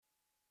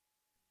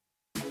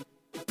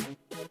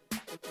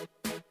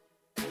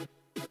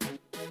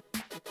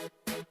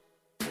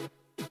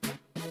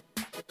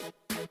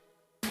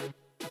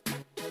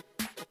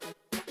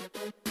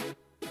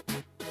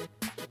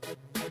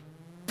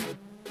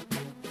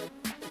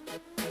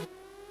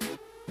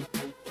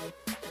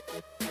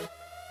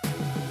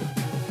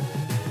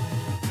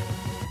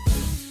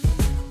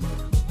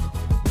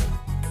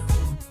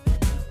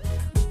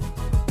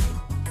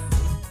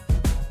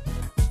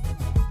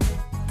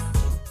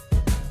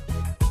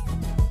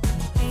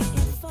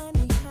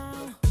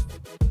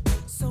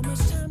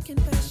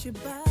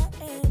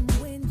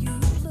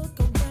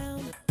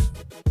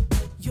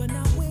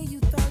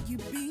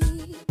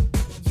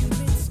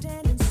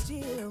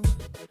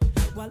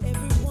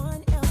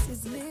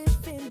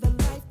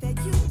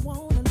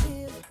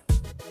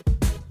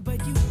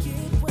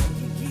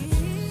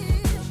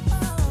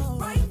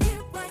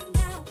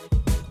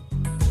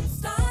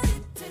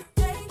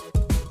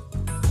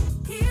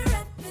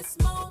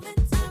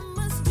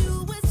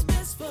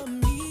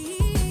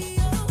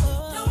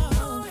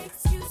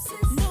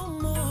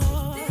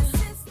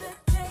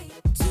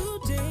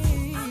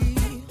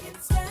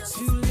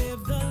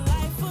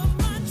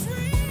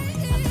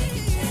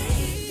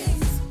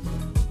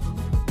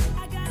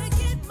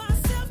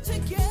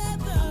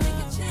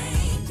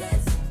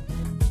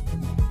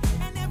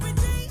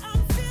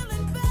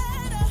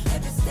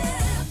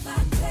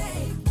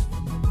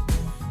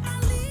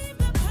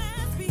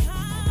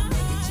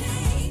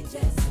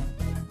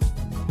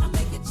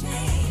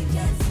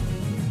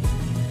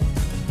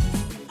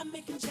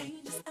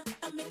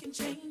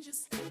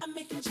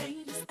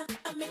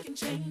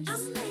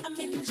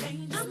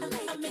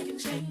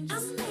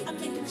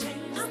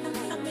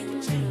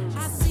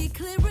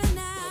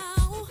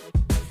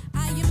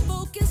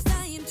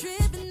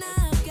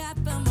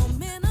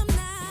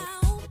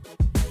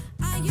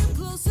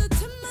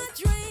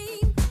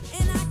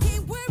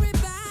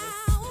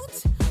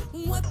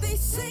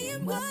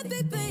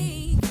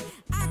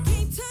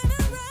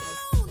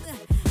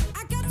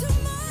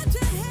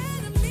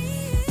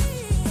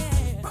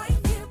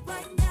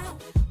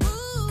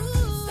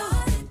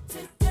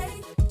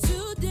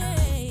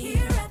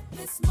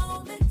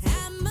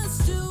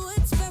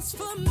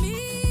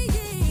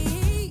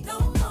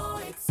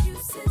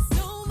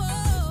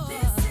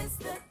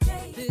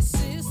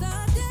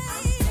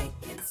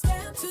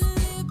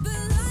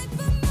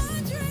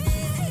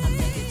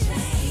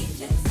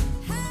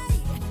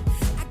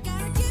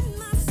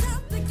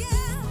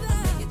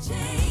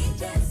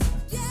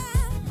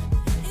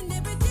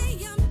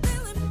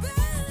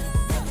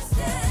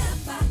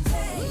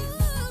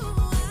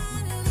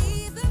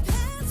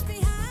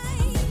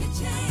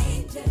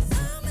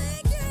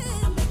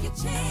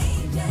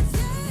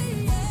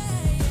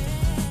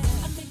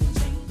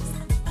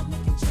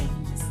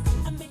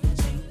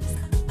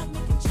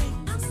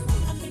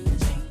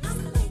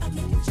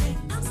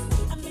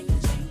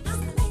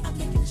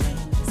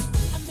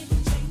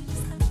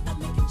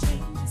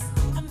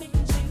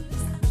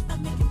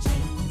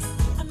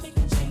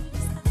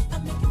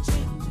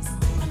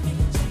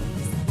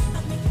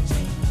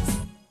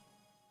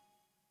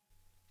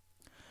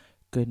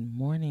Good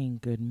morning,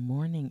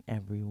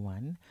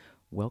 everyone.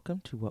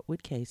 Welcome to What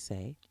Would Kay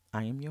Say?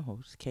 I am your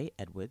host, Kay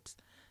Edwards.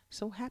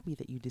 So happy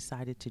that you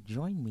decided to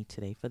join me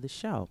today for the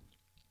show.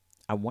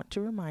 I want to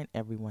remind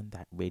everyone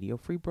that Radio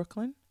Free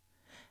Brooklyn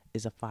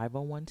is a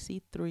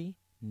 501c3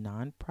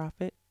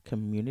 nonprofit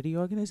community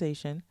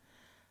organization.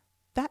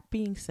 That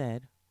being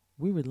said,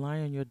 we rely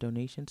on your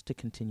donations to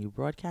continue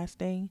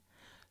broadcasting.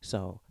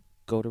 So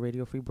go to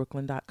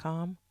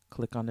radiofreebrooklyn.com,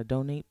 click on the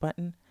donate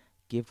button,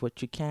 give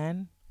what you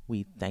can.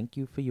 We thank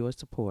you for your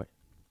support.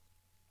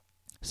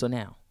 So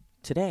now,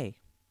 today,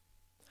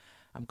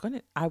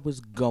 I was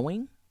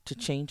going to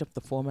change up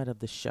the format of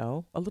the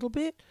show a little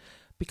bit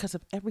because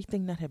of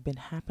everything that had been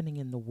happening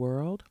in the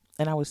world.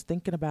 And I was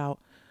thinking about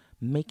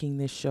making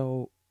this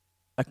show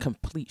a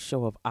complete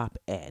show of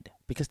op-ed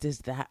because there's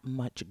that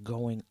much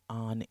going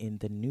on in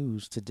the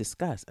news to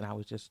discuss. And I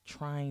was just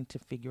trying to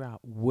figure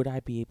out, would I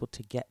be able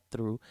to get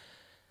through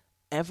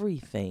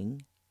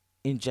everything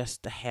in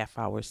just a half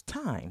hour's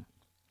time?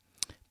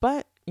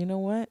 But you know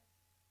what?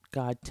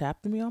 God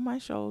tapped me on my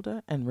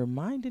shoulder and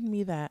reminded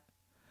me that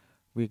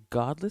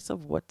regardless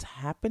of what's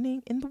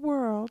happening in the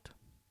world,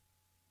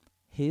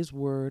 His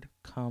word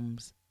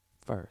comes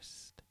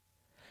first.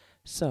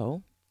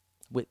 So,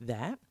 with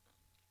that,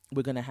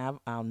 we're going to have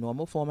our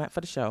normal format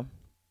for the show.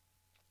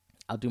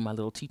 I'll do my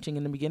little teaching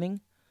in the beginning,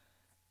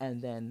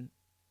 and then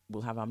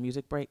we'll have our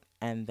music break,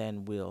 and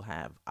then we'll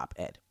have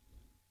op-ed.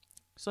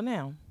 So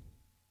now,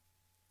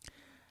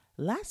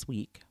 last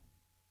week,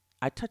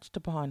 I touched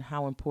upon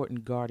how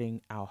important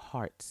guarding our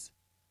hearts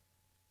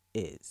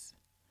is.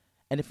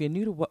 And if you're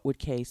new to What Would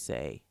Kay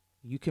Say,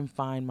 you can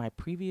find my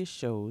previous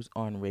shows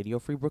on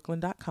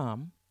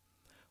radiofreebrooklyn.com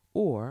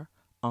or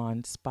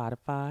on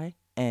Spotify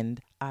and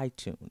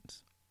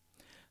iTunes.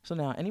 So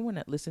now, anyone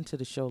that listened to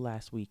the show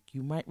last week,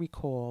 you might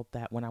recall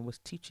that when I was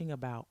teaching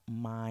about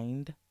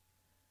mind,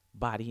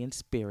 body, and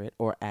spirit,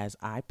 or as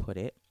I put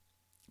it,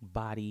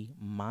 body,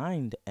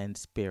 mind, and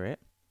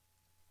spirit,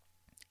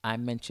 I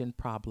mentioned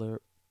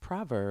Proverbs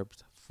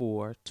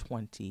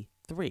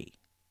 4:23.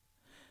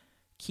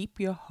 Keep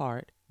your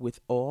heart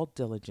with all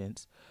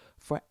diligence,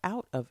 for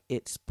out of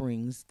it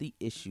springs the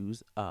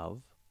issues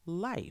of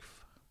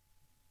life.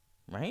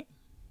 Right?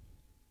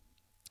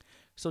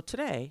 So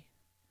today,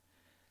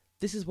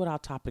 this is what our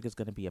topic is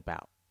going to be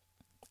about: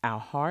 our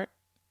heart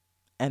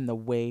and the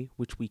way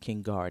which we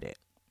can guard it.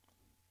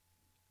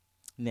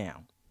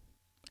 Now,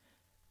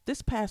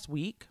 this past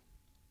week,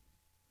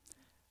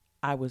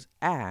 I was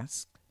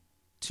asked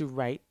to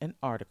write an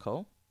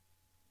article.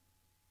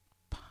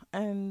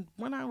 And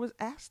when I was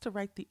asked to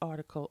write the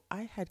article,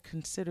 I had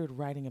considered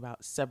writing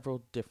about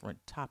several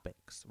different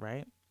topics,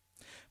 right?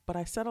 But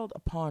I settled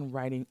upon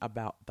writing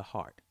about the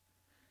heart.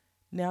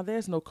 Now,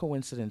 there's no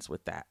coincidence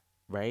with that,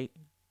 right?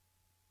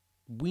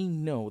 We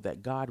know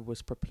that God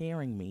was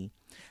preparing me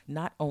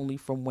not only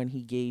from when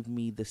He gave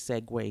me the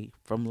segue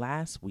from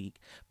last week,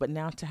 but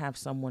now to have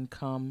someone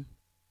come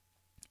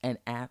and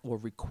ask or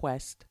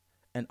request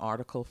an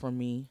article from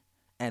me,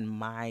 and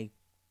my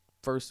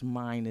first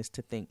mind is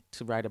to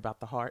write about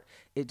the heart.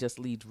 It just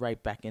leads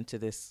right back into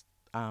this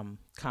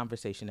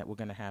conversation that we're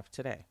going to have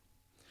today.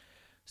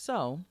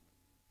 So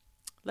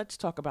let's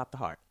talk about the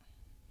heart.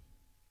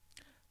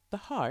 The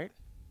heart,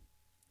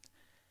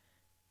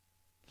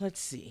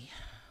 let's see,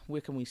 where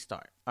can we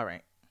start? All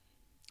right,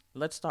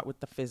 let's start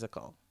with the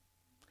physical.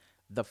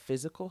 The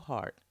physical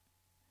heart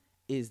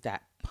is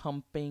that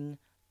pumping,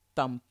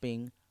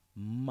 thumping,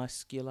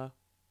 muscular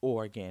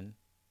organ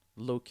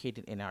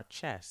located in our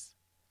chest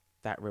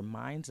that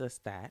reminds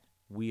us that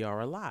we are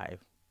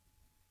alive.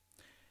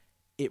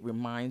 It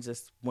reminds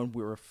us when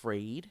we're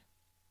afraid.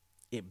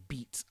 It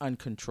beats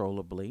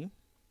uncontrollably.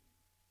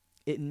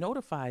 It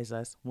notifies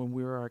us when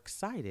we are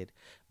excited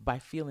by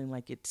feeling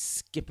like it's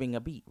skipping a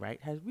beat,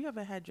 right? Have you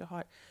ever had your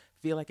heart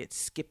feel like it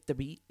skipped a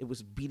beat? It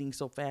was beating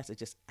so fast it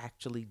just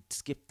actually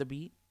skipped the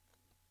beat.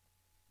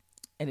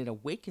 And it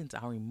awakens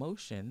our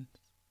emotions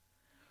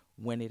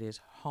when it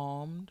is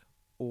harmed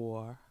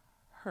or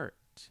hurt.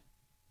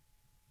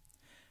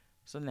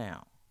 So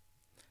now,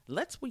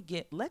 let's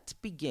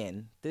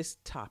begin this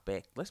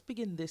topic. Let's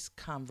begin this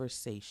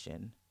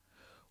conversation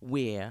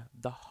where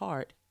the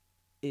heart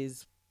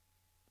is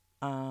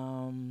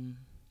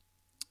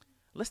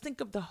let's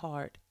think of the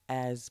heart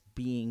as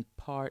being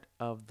part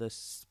of the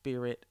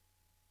spirit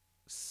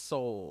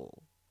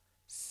soul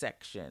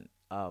section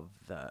of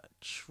the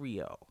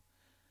trio,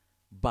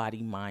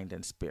 body, mind,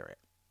 and spirit.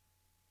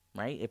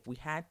 Right? If we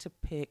had to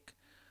pick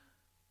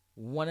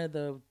one of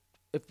the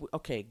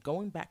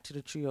going back to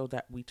the trio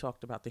that we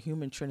talked about, the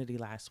human trinity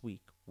last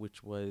week,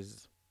 which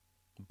was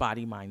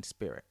body, mind,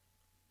 spirit.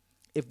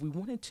 If we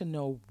wanted to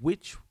know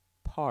which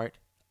part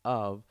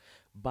of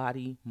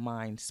body,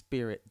 mind,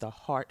 spirit the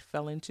heart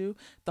fell into,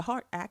 the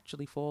heart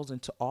actually falls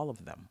into all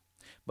of them.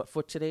 But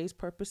for today's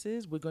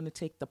purposes, we're going to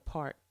take the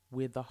part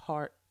where the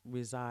heart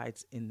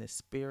resides in the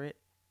spirit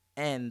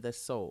and the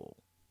soul.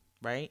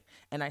 Right?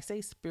 And I say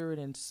spirit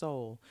and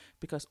soul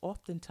because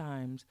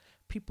oftentimes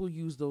people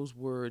use those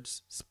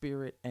words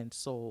spirit and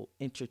soul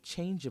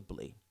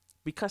interchangeably.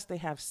 because they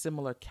have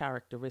similar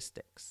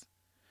characteristics.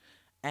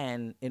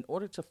 And in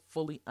order to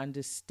fully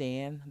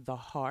understand the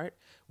heart,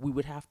 we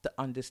would have to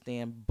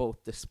understand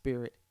both the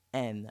spirit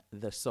and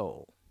the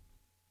soul.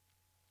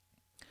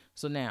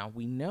 So now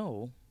we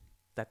know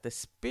that the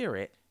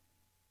spirit,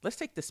 let's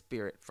take the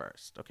spirit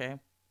first, okay?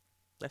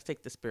 Let's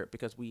take the spirit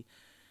because we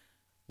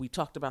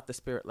talked about the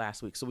spirit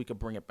last week, so we could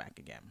bring it back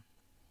again.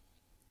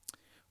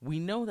 We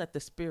know that the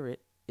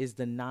spirit is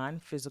the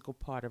non-physical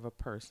part of a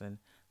person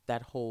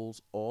that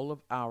holds all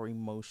of our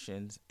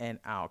emotions and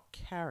our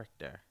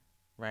character,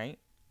 right?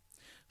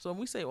 So when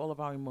we say all of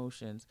our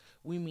emotions,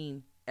 we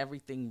mean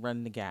everything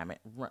run the gamut.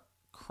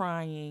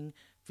 Crying,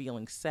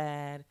 feeling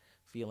sad,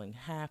 feeling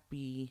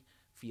happy,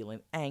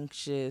 feeling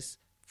anxious,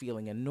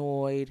 feeling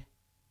annoyed,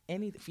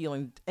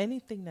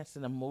 anything that's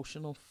an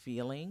emotional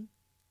feeling.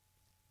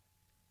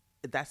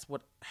 That's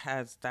what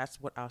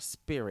our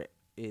spirit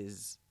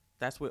is.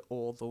 That's where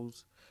all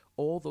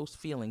those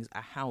feelings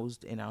are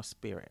housed in our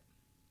spirit.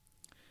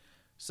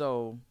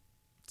 So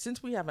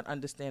since we have an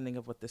understanding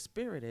of what the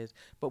spirit is,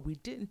 but we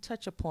didn't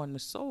touch upon the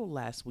soul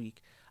last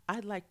week,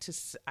 I'd like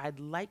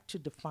to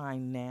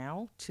define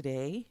now,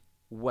 today,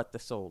 what the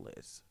soul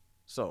is.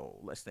 So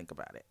let's think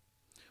about it.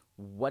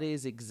 What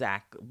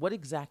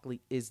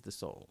exactly is the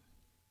soul?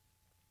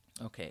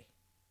 Okay,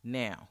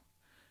 now,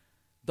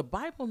 the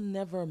Bible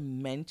never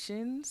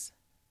mentions,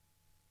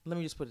 let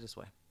me just put it this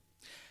way.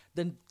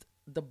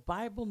 The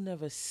Bible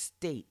never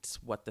states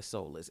what the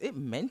soul is. It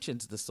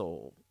mentions the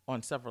soul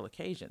on several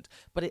occasions,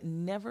 but it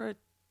never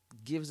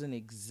gives an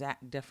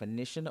exact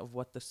definition of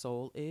what the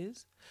soul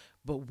is.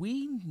 But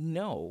we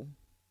know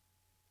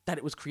that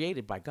it was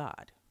created by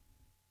God,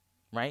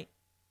 right?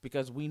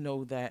 Because we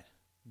know that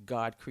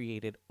God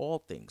created all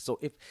things. So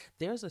if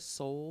there's a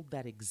soul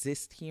that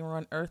exists here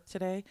on earth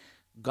today,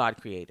 God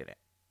created it.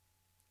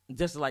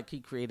 Just like he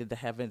created the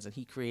heavens and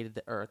he created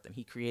the earth and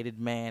he created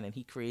man and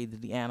he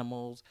created the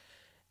animals.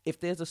 If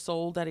there's a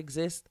soul that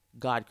exists,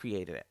 God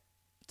created it,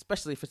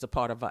 especially if it's a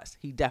part of us.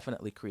 He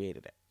definitely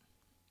created it.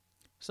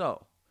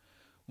 So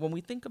when we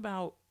think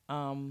about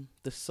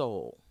the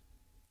soul,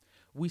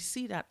 we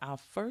see that our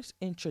first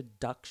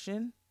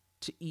introduction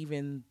to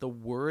even the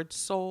word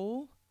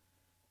soul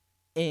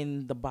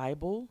in the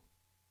Bible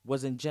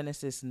was in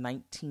Genesis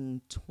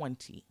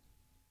 19:20.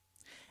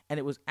 And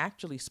it was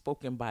actually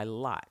spoken by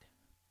Lot,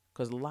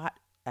 because Lot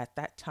at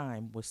that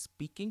time was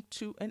speaking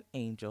to an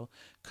angel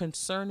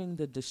concerning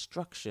the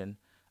destruction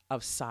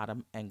of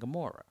Sodom and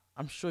Gomorrah.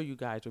 I'm sure you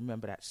guys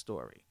remember that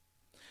story.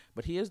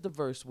 But here's the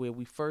verse where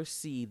we first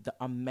see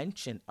a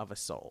mention of a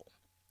soul.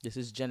 This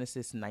is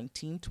Genesis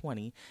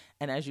 19:20.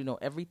 And as you know,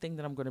 everything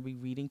that I'm going to be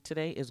reading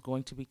today is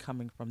going to be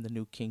coming from the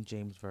New King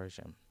James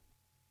Version.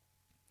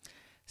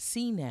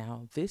 See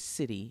now, this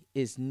city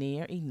is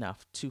near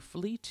enough to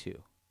flee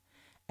to,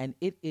 and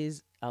it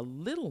is a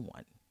little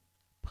one.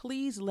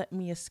 Please let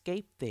me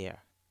escape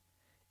there.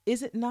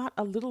 Is it not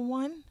a little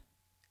one?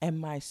 And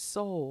my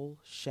soul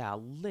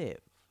shall live.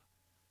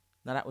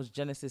 Now that was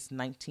Genesis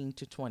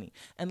 19-20.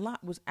 And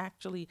Lot was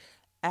actually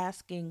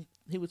asking,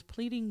 he was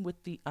pleading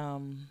with the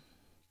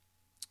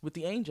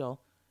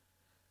angel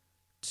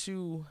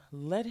to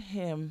let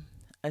him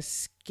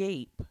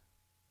escape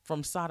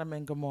from Sodom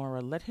and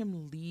Gomorrah. Let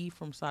him leave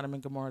from Sodom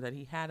and Gomorrah, that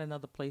he had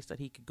another place that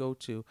he could go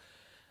to.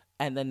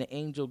 And then the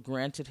angel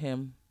granted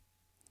him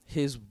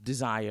his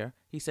desire.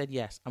 He said,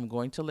 yes, I'm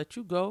going to let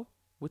you go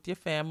with your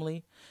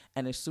family.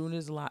 And as soon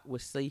as Lot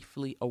was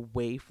safely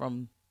away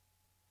from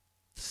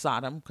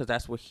Sodom, because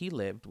that's where he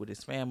lived with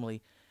his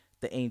family,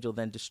 the angel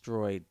then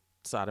destroyed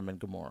Sodom and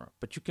Gomorrah.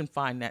 But you can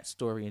find that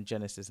story in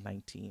Genesis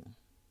 19.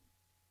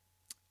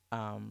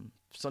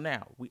 So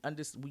now we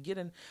get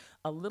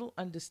a little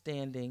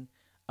understanding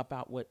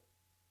about what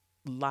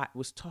Lot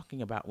was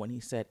talking about when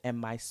he said, and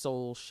my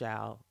soul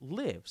shall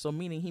live. So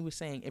meaning he was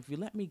saying, if you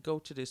let me go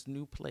to this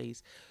new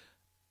place,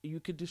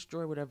 you could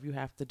destroy whatever you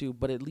have to do,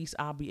 but at least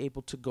I'll be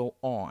able to go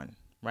on,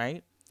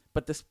 right?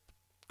 But the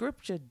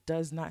scripture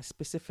does not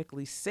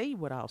specifically say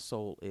what our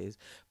soul is,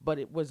 but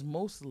it was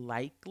most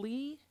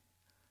likely,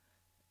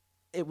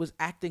 it was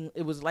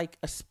like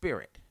a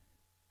spirit.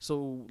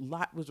 So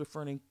Lot was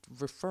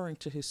referring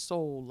to his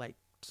soul, like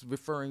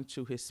referring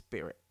to his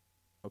spirit,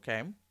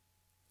 okay?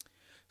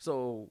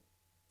 So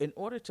in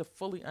order to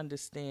fully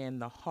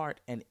understand the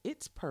heart and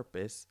its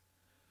purpose,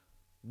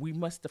 we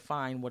must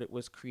define what it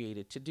was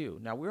created to do.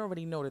 Now, we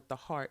already know that the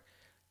heart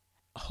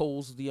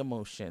holds the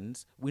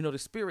emotions. We know the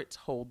spirit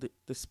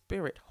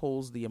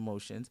holds the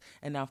emotions.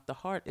 And now if the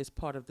heart is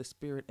part of the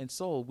spirit and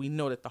soul, we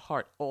know that the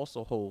heart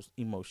also holds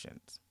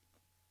emotions.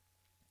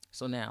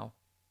 So now,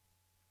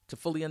 to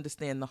fully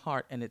understand the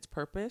heart and its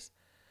purpose,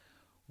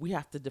 we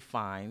have to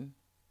define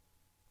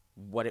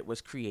what it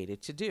was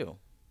created to do.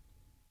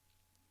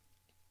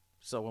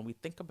 So when we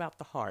think about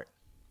the heart,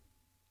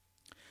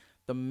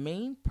 the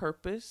main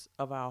purpose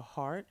of our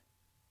heart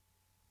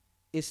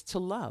is to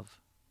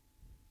love,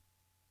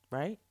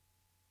 right?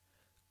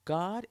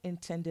 God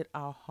intended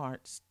our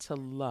hearts to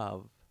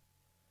love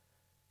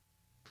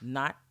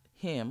not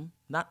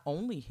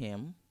only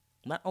him,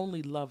 Not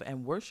only love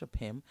and worship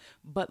him,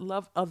 but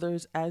love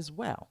others as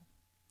well.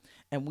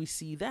 And we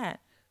see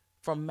that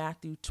from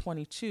Matthew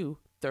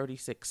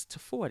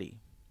 22:36-40.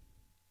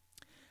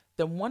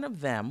 Then one of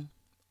them,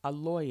 a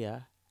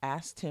lawyer,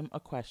 asked him a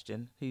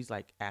question. He's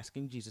like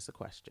asking Jesus a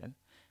question,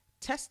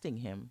 testing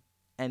him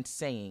and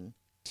saying,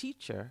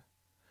 "Teacher,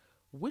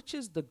 which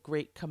is the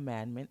great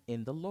commandment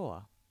in the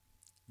law?"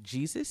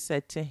 Jesus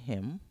said to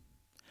him,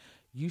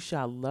 "You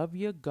shall love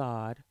your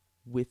God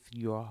with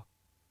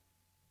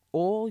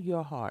all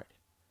your heart,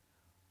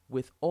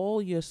 with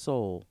all your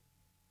soul,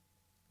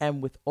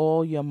 and with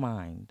all your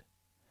mind.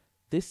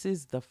 This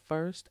is the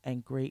first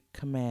and great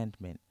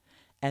commandment.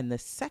 And the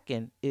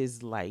second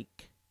is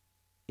like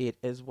it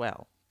as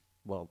well."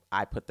 Well,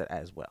 I put that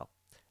as well.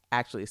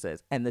 Actually, it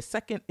says, "And the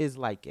second is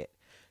like it.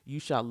 You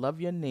shall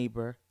love your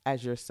neighbor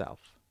as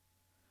yourself.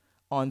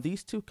 On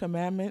these two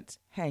commandments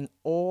hang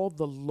all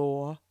the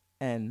law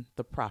and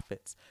the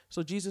prophets."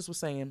 So Jesus was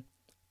saying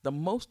the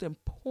most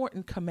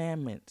important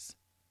commandments,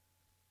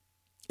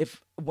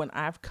 if when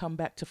I've come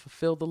back to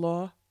fulfill the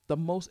law, the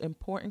most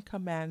important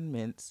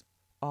commandments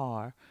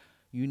are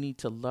you need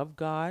to love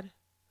God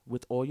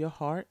with all your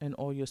heart and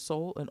all your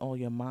soul and all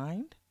your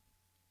mind,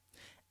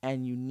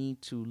 and you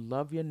need to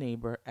love your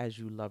neighbor as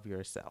you love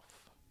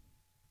yourself.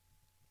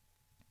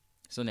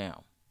 So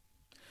now,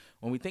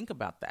 when we think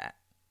about that,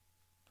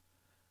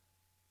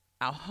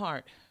 our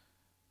heart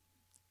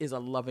is a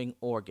loving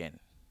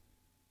organ.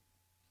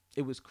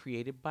 It was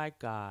created by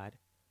God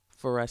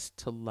for us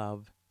to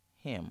love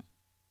him.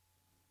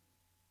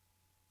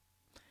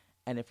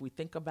 And if we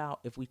think about,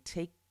 if we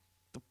take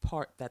the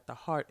part that the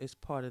heart is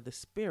part of the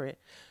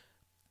spirit,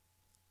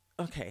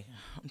 okay,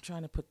 I'm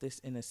trying to put this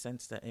in a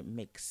sense that it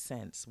makes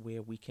sense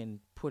where we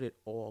can put it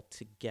all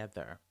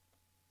together.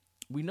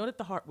 We know that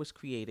the heart was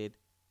created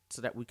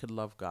so that we could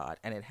love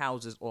God, and it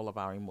houses all of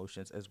our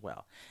emotions as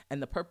well.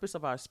 And the purpose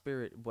of our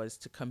spirit was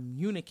to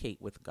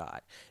communicate with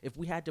God. If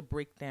we had to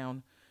break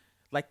down,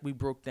 like we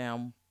broke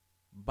down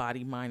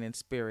body, mind, and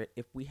spirit,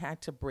 if we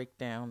had to break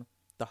down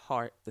the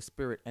heart, the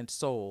spirit, and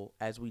soul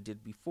as we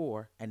did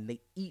before, and they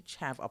each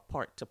have a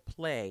part to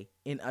play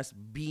in us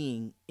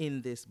being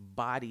in this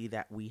body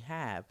that we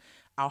have.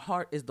 Our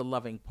heart is the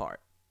loving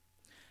part.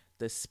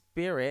 The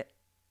spirit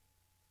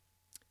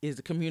is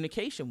the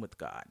communication with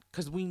God,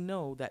 because we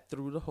know that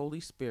through the Holy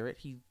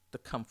Spirit, the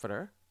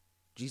comforter,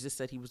 Jesus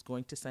said he was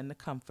going to send the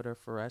comforter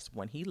for us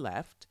when he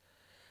left.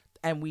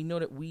 And we know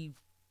that we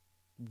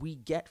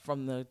get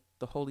from the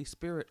Holy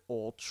Spirit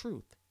all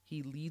truth.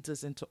 He leads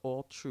us into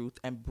all truth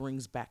and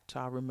brings back to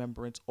our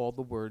remembrance all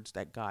the words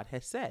that God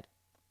has said.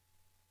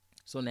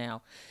 So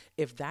now,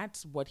 if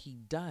that's what he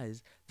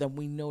does, then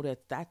we know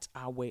that that's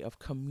our way of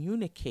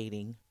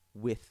communicating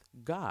with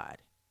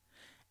God.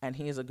 And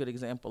here's a good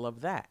example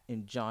of that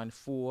in John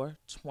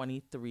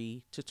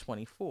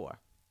 4:23-24.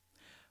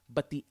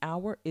 "But the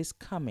hour is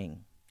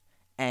coming,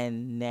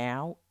 and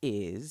now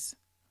is,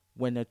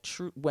 when the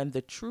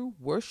true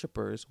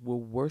worshipers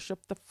will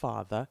worship the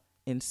Father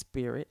in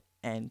spirit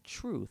and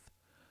truth,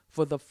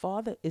 for the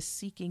Father is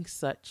seeking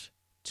such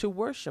to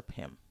worship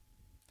him.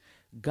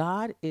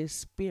 God is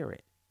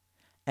spirit,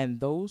 and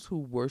those who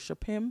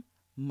worship him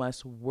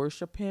must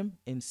worship him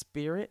in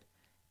spirit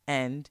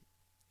and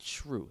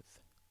truth."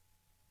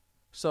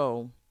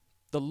 So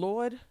the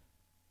Lord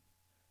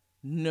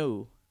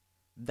knew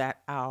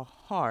that our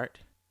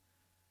heart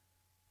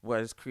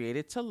was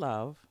created to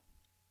love,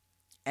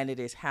 and it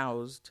is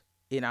housed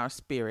in our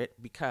spirit,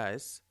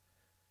 because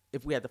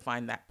if we had to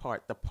find that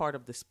part, the part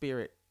of the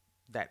spirit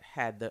that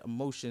had the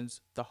emotions,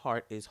 the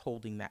heart is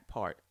holding that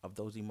part of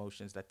those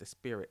emotions that the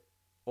spirit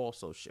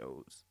also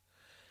shows.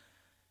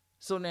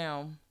 So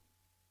now,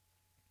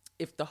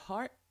 if the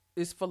heart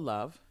is for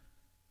love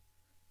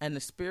and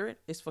the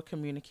spirit is for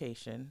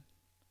communication,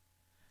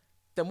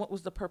 then what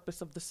was the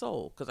purpose of the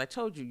soul? Because I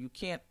told you, you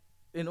can't,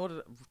 in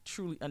order to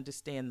truly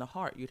understand the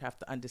heart, you'd have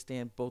to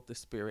understand both the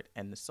spirit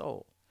and the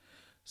soul.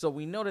 So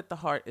we know that the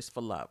heart is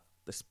for love.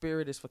 The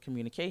spirit is for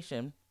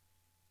communication.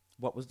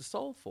 What was the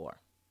soul for?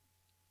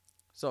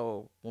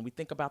 So when we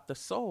think about the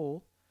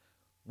soul,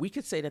 we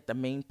could say that the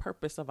main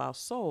purpose of our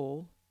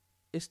soul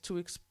is to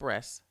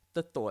express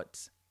the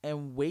thoughts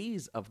and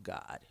ways of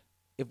God,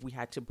 if we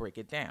had to break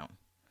it down.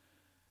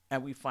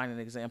 And we find an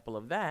example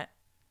of that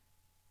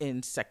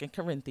in 2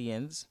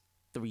 Corinthians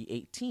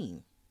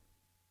 3:18.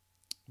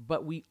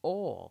 "But we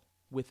all,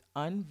 with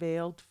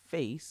unveiled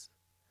face,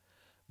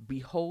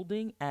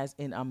 beholding as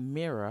in a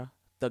mirror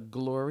the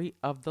glory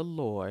of the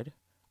Lord,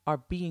 are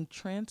being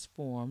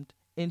transformed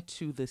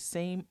into the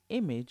same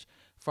image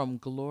from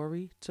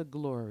glory to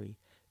glory,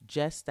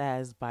 just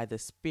as by the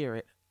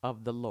Spirit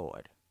of the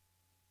Lord."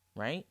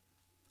 Right?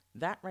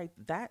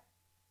 That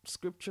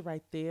scripture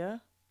right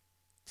there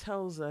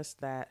tells us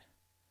that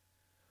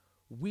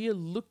we're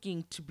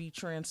looking to be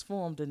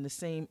transformed in the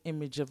same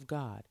image of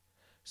God.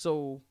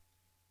 So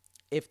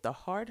if the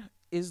heart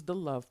is the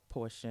love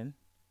portion,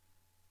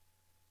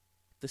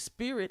 the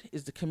spirit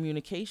is the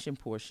communication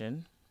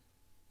portion,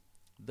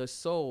 the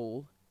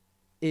soul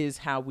is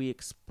how we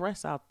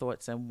express our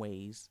thoughts and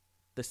ways,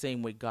 the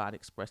same way God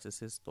expresses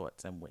his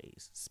thoughts and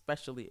ways,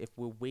 especially if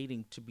we're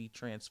waiting to be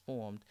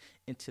transformed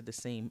into the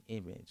same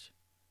image.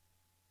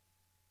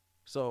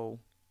 So,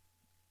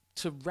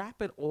 to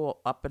wrap it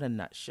all up in a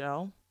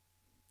nutshell,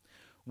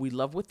 we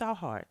love with our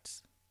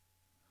hearts,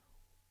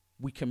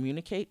 we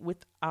communicate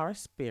with our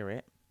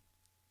spirit,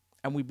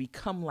 and we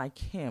become like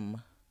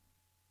him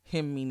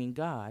meaning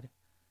God,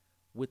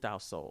 with our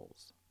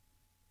souls.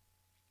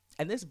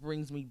 And this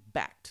brings me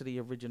back to the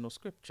original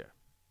scripture,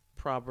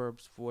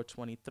 Proverbs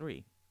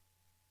 4:23.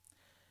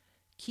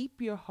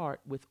 Keep your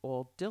heart with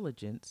all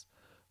diligence,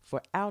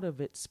 for out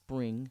of it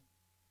spring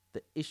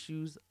the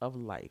issues of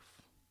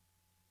life.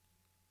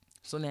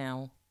 So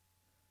now,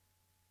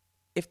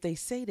 if they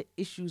say the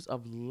issues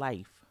of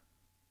life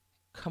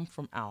come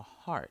from our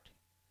heart,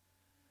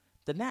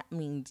 then that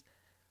means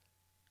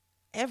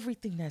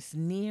everything that's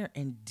near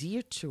and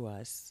dear to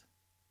us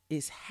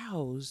is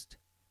housed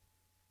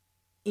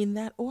in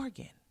that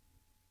organ.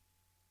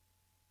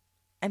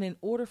 And in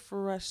order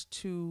for us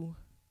to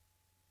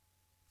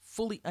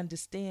fully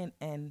understand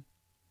and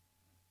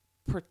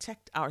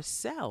protect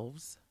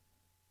ourselves,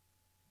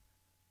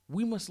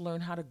 we must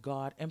learn how to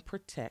guard and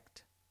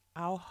protect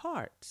our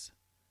hearts,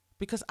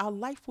 because our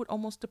life would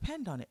almost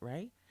depend on it,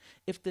 right?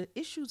 If the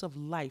issues of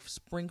life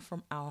spring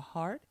from our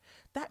heart,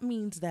 that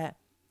means that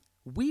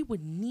we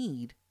would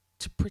need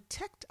to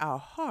protect our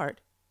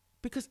heart,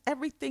 because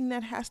everything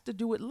that has to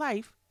do with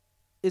life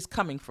is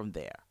coming from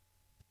there.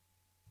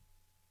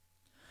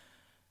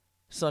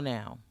 So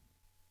now,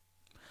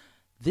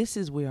 this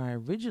is where I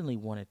originally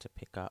wanted to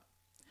pick up.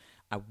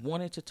 I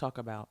wanted to talk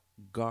about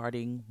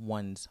guarding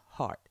one's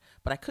heart,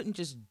 but I couldn't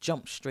just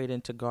jump straight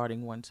into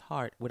guarding one's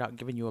heart without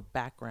giving you a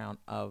background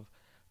of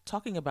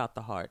talking about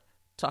the heart,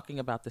 talking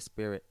about the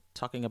spirit,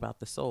 talking about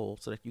the soul,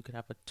 so that you could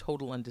have a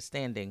total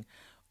understanding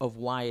of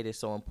why it is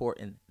so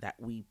important that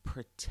we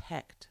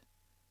protect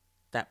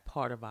that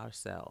part of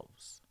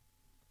ourselves.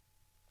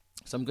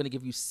 So I'm going to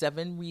give you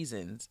 7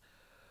 reasons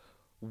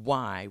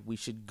why we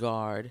should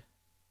guard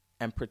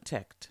and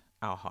protect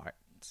our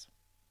hearts.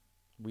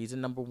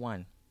 Reason number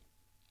 1,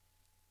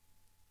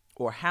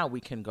 or how we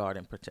can guard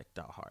and protect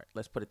our heart.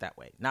 Let's put it that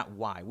way. Not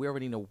why. We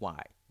already know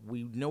why.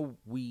 We know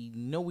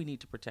we need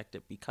to protect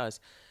it because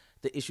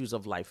the issues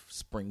of life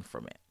spring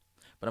from it.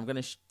 But I'm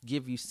going to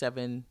give you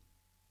 7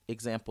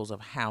 examples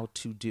of how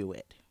to do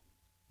it.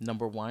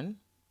 Number 1,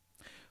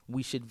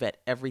 we should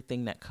vet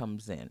everything that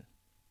comes in.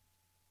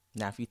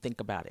 Now, if you think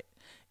about it,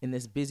 in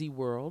this busy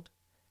world,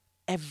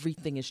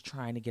 everything is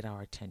trying to get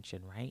our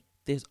attention, right?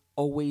 There's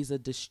always a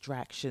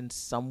distraction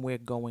somewhere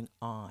going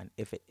on.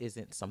 If it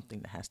isn't something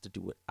that has to do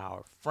with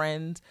our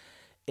friends,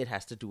 it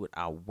has to do with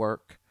our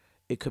work.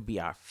 It could be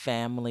our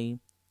family.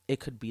 It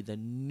could be the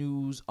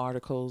news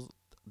articles,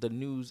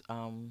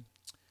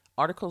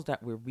 articles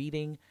that we're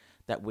reading,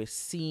 that we're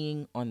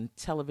seeing on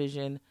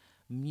television,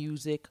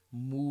 music,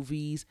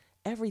 movies,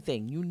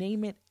 everything. You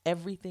name it,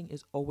 everything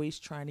is always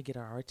trying to get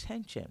our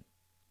attention.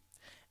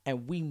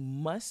 And we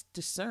must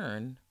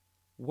discern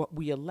what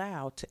we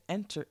allow to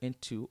enter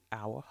into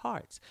our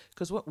hearts.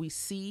 Because what we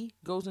see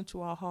goes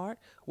into our heart,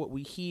 what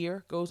we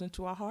hear goes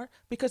into our heart,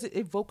 because it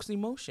evokes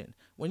emotion.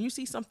 When you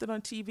see something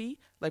on TV,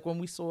 like when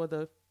we saw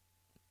the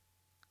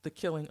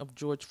killing of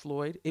George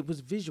Floyd, it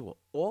was visual.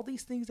 All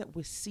these things that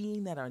we're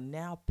seeing that are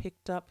now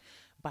picked up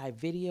by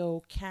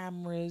video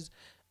cameras,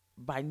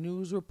 by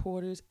news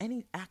reporters,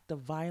 any act of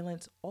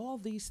violence, all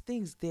these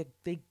things, they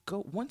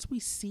go, once we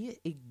see it,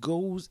 it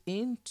goes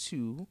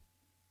into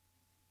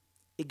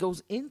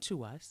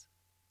us,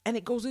 and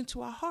it goes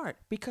into our heart,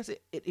 because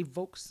it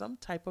evokes some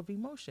type of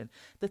emotion.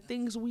 The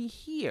things we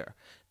hear,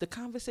 the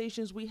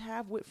conversations we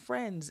have with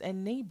friends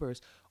and neighbors,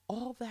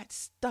 all that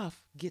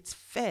stuff gets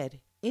fed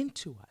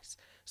into us.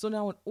 So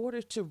now, in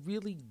order to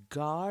really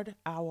guard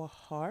our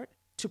heart,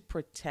 to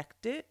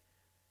protect it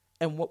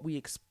and what we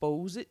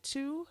expose it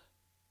to,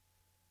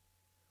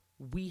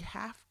 we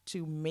have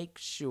to make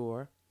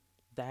sure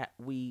that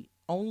we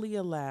only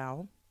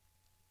allow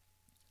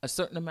a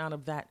certain amount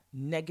of that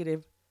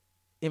negative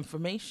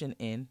information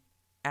in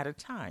at a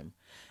time.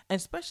 And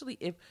especially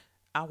if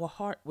our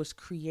heart was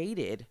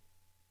created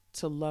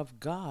to love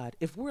God,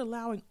 if we're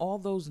allowing all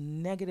those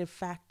negative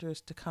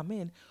factors to come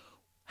in,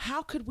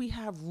 how could we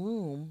have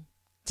room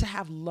to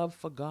have love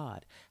for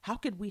God? How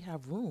could we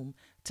have room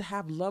to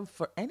have love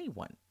for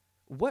anyone?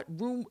 What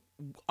room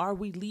are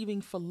we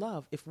leaving for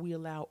love if we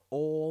allow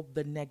all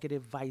the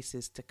negative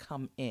vices to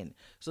come in?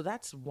 So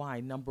that's why,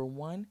 number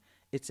 1,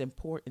 it's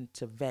important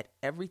to vet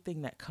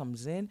everything that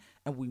comes in,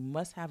 and we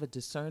must have a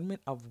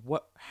discernment of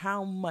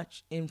how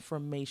much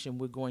information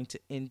we're going to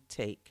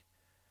intake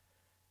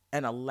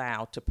and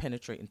allow to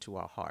penetrate into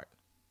our heart.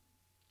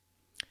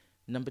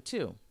 Number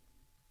 2,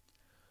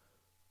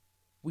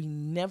 we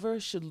never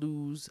should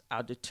lose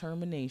our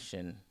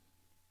determination,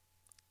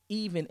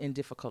 even in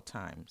difficult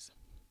times.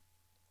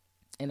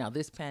 And now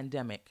this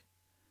pandemic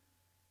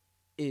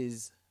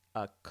is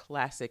a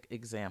classic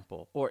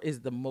example, or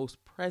is the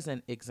most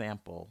present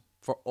example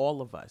for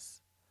all of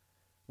us,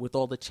 with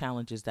all the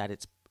challenges that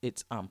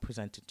it's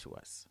presented to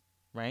us,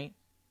 right?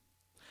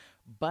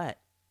 But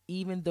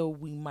even though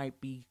we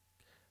might be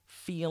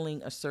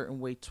feeling a certain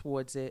way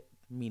towards it,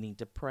 meaning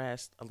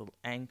depressed, a little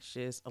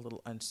anxious, a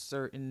little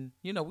uncertain.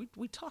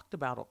 We talked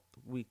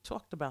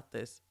about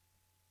this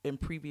in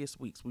previous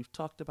weeks. We've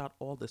talked about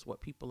all this,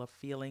 what people are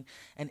feeling,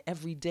 and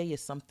every day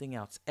is something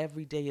else.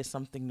 Every day is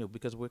something new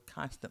because we're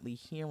constantly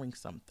hearing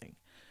something.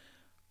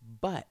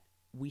 But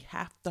we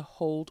have to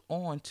hold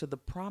on to the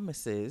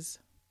promises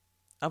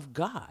of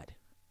God.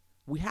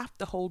 We have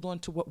to hold on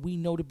to what we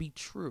know to be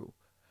true.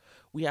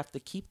 We have to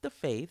keep the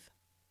faith,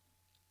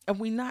 and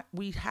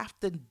we have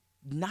to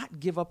not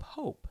give up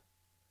hope,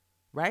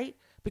 right?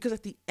 Because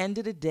at the end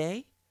of the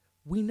day,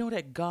 we know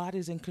that God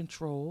is in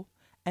control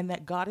and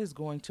that God is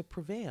going to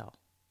prevail.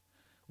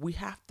 We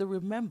have to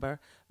remember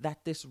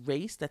that this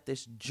race, that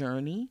this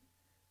journey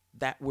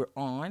that we're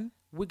on,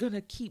 we're going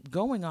to keep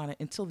going on it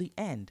until the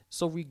end.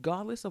 So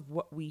regardless of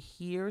what we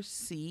hear,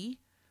 see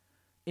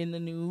in the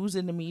news,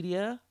 in the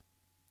media,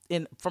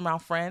 from our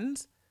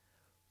friends,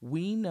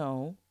 we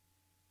know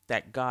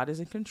that God is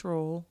in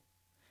control,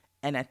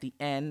 and at the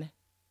end,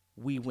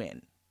 we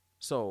win.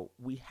 So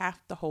we have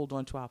to hold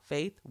on to our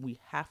faith. We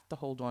have to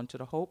hold on to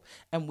the hope,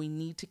 and we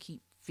need to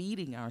keep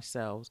feeding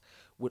ourselves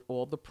with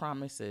all the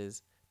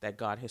promises that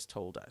God has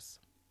told us.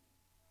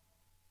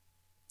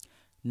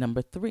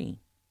 Number 3,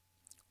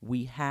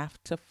 we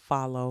have to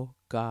follow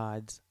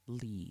God's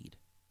lead,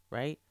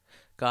 right?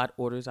 God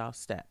orders our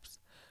steps.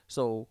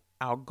 So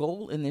our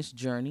goal in this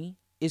journey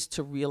is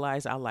to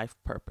realize our life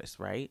purpose,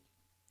 right?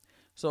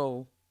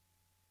 So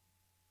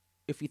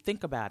if you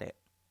think about it,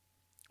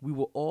 we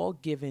were all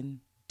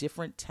given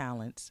different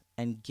talents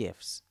and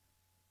gifts.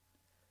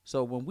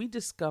 So when we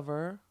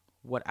discover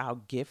what our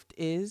gift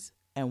is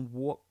and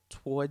walk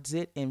towards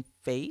it in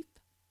faith,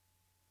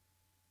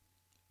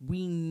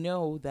 we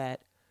know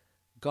that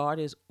God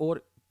is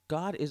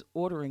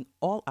ordering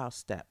all our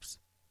steps.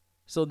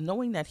 So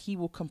knowing that he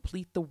will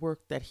complete the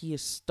work that he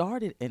has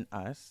started in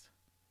us,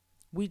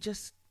 we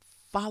just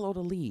follow the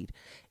lead,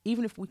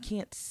 even if we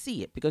can't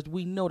see it, because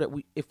we know that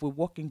if we're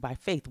walking by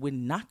faith, we're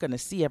not going to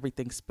see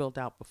everything spilled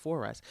out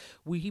before us.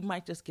 He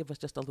might just give us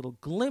just a little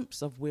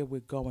glimpse of where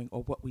we're going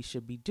or what we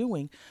should be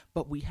doing,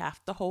 but we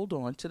have to hold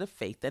on to the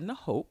faith and the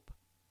hope,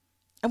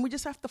 and we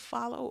just have to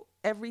follow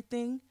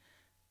everything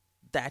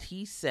that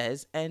he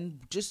says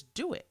and just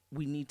do it.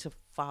 We need to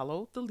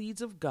follow the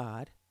leads of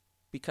God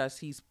because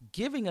he's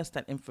giving us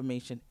that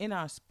information in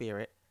our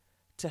spirit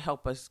to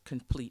help us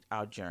complete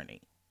our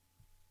journey.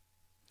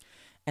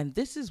 And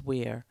this is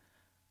where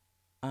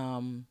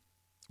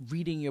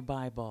reading your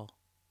Bible,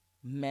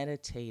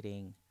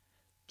 meditating,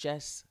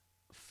 just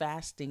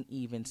fasting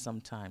even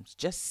sometimes,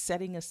 just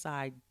setting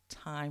aside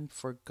time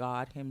for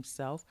God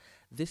himself,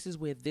 this is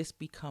where this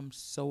becomes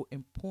so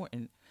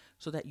important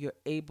so that you're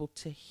able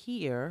to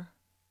hear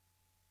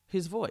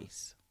his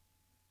voice.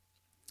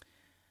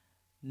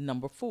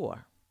 Number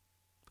 4,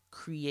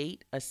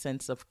 create a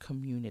sense of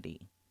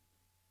community.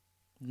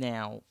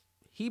 Now,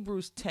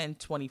 Hebrews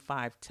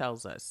 10:25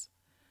 tells us,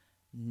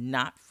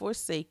 not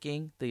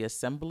forsaking the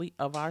assembly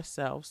of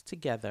ourselves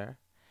together,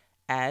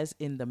 as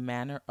in the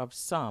manner of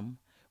some,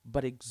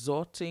 but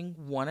exhorting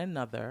one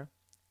another,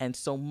 and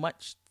so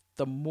much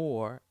the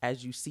more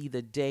as you see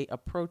the day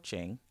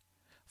approaching,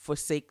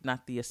 forsake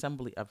not the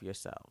assembly of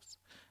yourselves.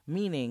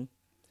 Meaning,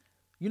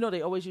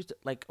 they always used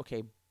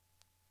to,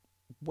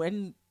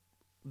 when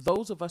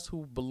those of us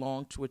who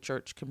belong to a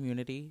church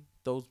community,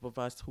 those of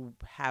us who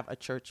have a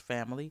church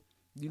family,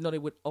 they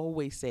would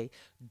always say,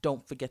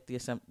 don't forsake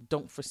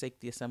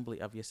the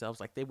assembly of yourselves.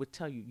 Like they would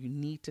tell you, you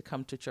need to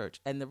come to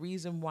church. And the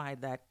reason why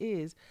that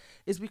is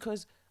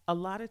because a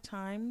lot of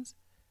times,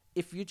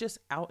 if you're just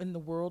out in the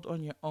world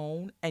on your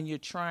own and you're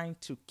trying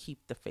to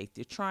keep the faith,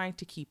 you're trying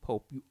to keep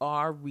hope, you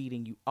are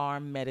reading, you are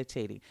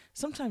meditating,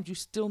 sometimes you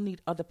still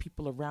need other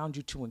people around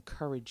you to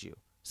encourage you.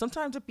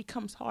 Sometimes it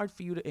becomes hard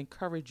for you to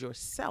encourage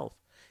yourself,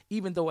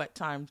 even though at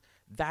times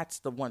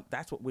that's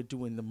what we're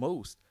doing the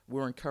most.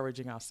 We're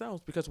encouraging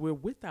ourselves because we're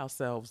with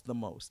ourselves the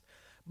most.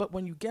 But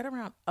when you get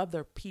around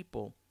other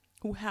people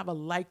who have a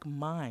like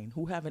mind,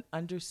 who have an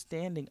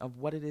understanding of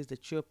what it is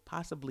that you're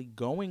possibly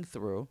going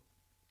through,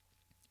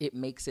 it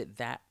makes it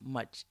that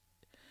much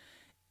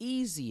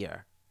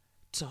easier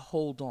to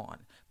hold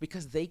on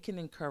because they can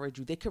encourage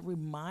you. They can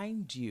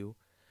remind you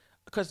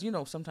because,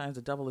 sometimes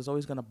the devil is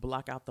always going to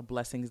block out the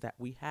blessings that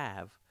we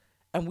have,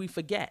 and we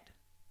forget.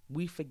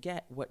 We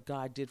forget what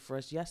God did for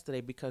us yesterday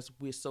because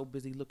we're so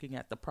busy looking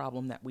at the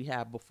problem that we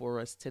have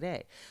before us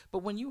today. But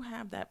when you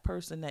have that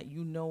person that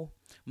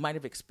might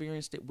have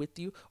experienced it with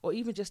you, or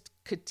even just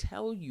could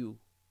tell you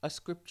a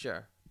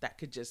scripture that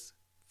could just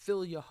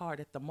fill your heart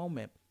at the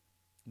moment,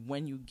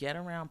 when you get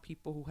around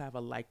people who have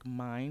a like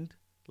mind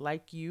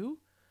like you,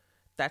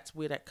 that's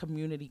where that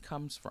community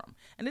comes from.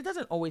 And it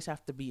doesn't always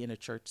have to be in a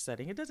church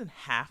setting. It doesn't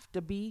have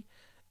to be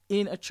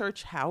in a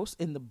church house,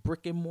 in the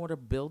brick and mortar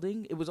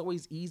building. It was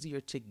always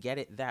easier to get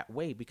it that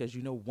way because,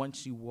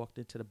 once you walked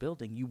into the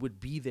building, you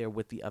would be there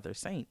with the other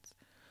saints.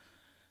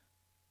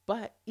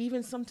 But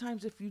even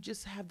sometimes if you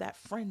just have that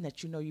friend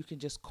that you can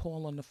just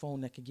call on the phone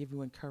that can give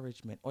you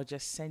encouragement or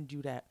just send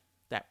you that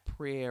that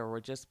prayer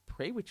or just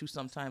pray with you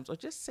sometimes or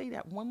just say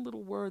that one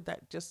little word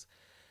that just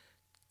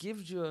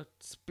gives your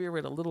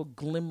spirit a little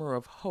glimmer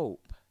of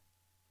hope,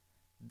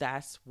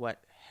 that's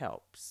what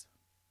helps.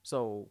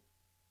 So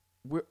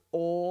we're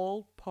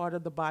all part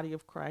of the body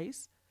of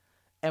Christ,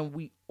 and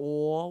we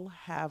all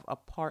have a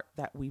part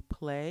that we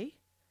play,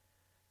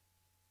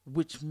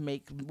 which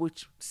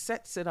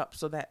sets it up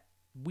so that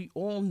we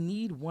all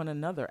need one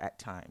another at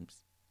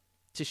times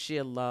to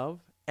share love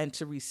and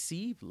to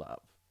receive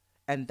love.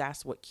 And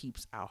that's what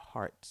keeps our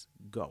hearts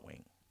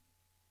going.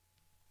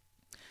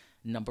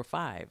 Number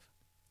 5,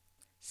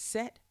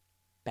 set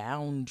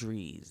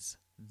boundaries.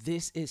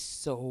 This is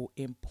so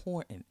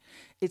important.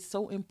 It's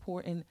so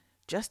important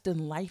just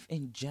in life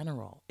in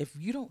general. If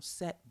you don't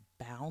set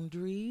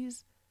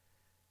boundaries,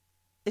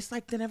 it's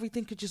like then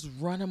everything could just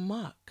run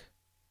amok,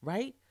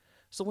 right?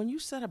 So when you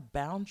set a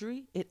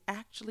boundary, it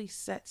actually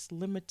sets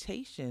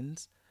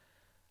limitations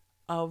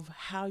of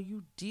how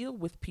you deal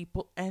with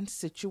people and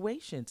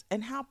situations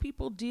and how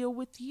people deal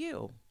with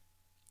you.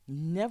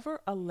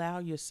 Never allow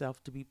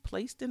yourself to be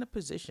placed in a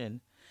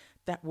position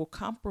that will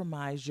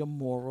compromise your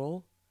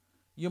moral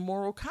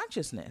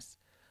consciousness.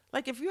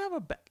 Like if you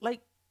have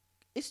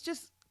it's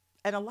just,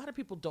 and a lot of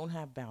people don't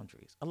have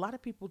boundaries. A lot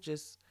of people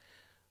just,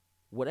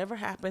 whatever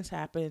happens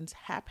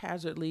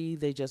haphazardly.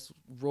 They just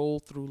roll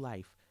through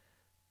life.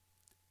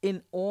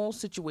 In all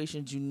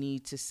situations, you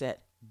need to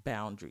set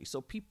boundaries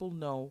so people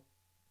know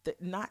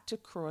that not to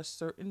cross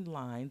certain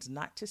lines,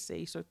 not to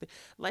say certain,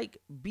 like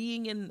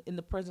being in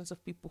the presence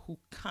of people who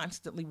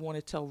constantly want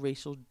to tell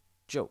racial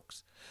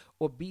jokes,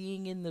 or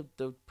being in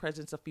the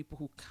presence of people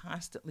who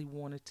constantly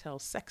want to tell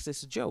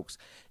sexist jokes.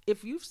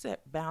 If you've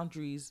set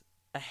boundaries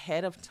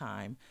ahead of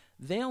time,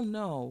 they'll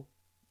know,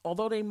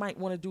 although they might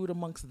want to do it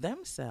amongst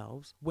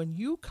themselves, when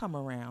you come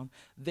around,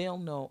 they'll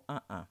know,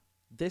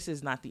 this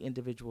is not the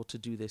individual to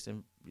do this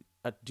and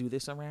do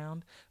this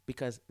around,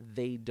 because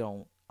they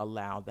don't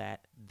allow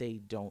that.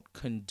 They don't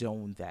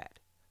condone that.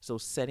 So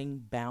setting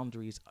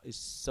boundaries is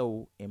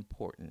so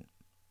important.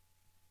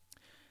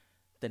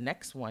 The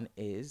next one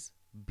is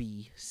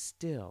be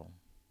still.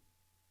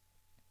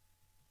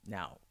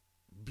 Now,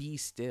 be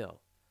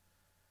still.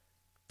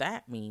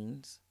 That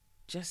means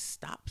just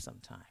stop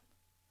sometime.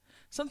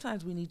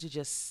 Sometimes we need to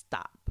just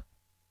stop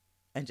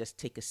and just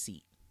take a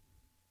seat,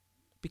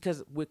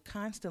 because we're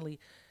constantly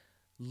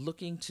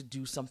looking to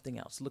do something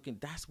else.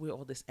 That's where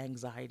all this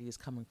anxiety is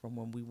coming from.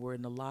 When we were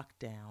in the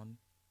lockdown,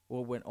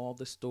 or when all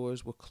the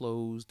stores were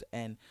closed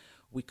and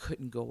we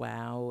couldn't go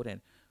out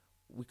and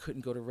we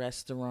couldn't go to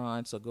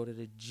restaurants or go to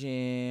the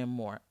gym,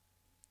 or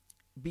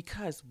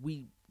because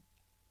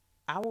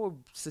our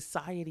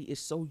society is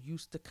so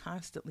used to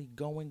constantly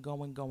going.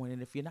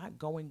 And if you're not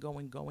going,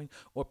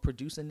 or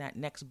producing that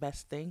next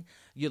best thing,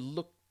 you're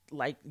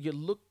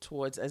looked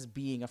towards as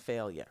being a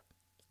failure.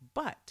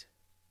 But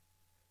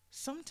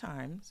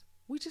sometimes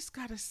we just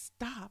got to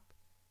stop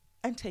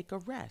and take a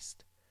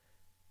rest.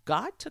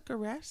 God took a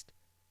rest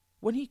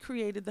when he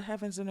created the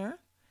heavens and earth.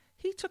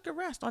 He took a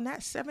rest on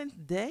that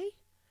seventh day.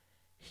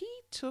 He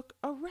took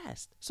a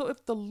rest. So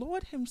if the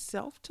Lord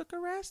himself took a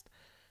rest,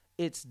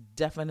 it's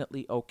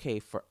definitely okay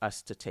for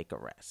us to take a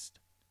rest.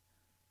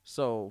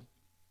 So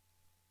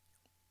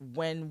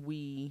when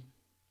we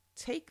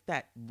take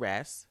that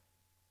rest,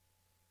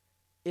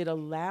 it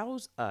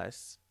allows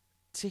us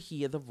to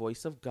hear the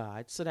voice of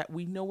God so that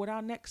we know what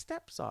our next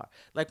steps are.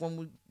 Like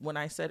when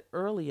I said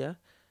earlier,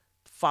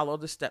 follow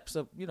the steps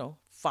of,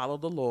 follow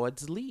the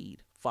Lord's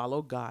lead,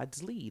 follow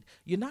God's lead.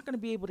 You're not going to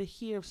be able to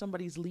hear if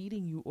somebody's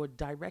leading you or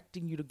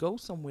directing you to go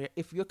somewhere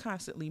if you're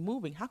constantly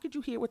moving. How could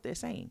you hear what they're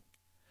saying?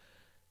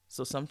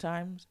 So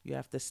sometimes you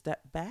have to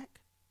step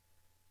back,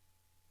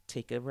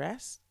 take a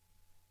rest,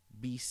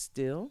 be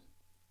still,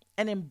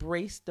 and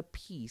embrace the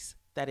peace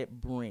that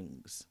it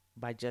brings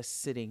by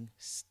just sitting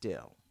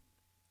still.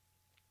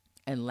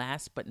 And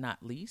last but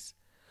not least,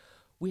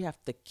 we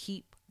have to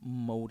keep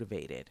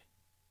motivated,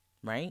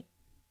 right?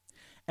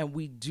 And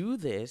we do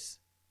this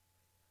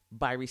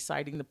by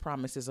reciting the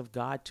promises of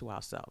God to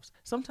ourselves.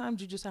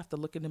 Sometimes you just have to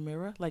look in the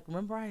mirror. Like,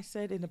 remember I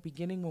said in the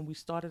beginning when we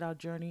started our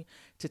journey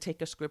to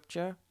take a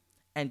scripture,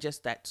 and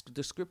just that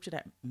the scripture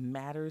that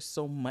matters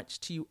so much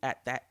to you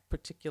at that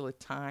particular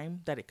time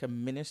that it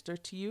can minister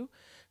to you.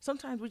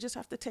 Sometimes we just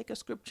have to take a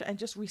scripture and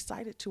just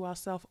recite it to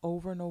ourselves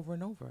over and over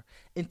and over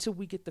until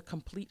we get the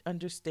complete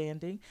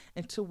understanding,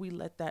 until we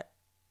let that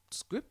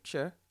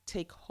scripture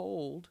take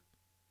hold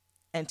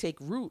and take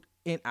root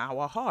in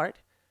our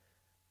heart,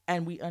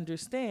 and we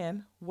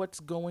understand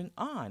what's going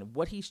on,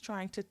 what he's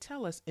trying to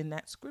tell us in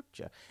that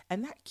scripture.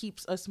 And that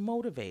keeps us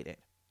motivated.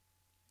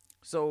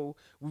 So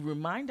we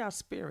remind our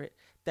spirit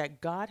that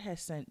God has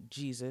sent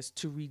Jesus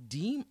to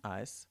redeem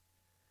us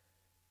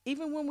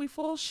even when we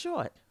fall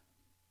short,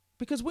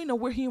 because we know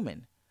we're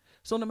human.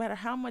 So no matter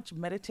how much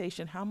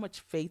meditation, how much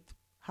faith,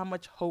 how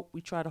much hope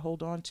we try to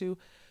hold on to,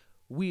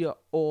 we are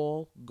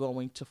all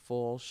going to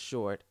fall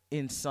short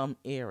in some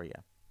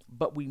area.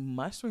 But we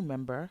must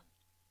remember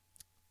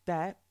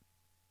that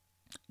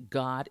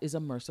God is a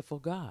merciful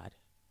God.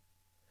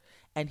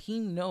 And he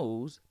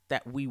knows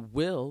that we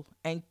will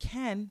and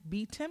can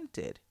be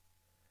tempted.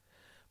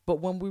 But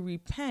when we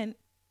repent,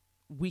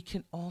 we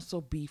can also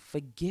be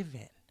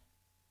forgiven.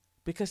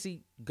 Because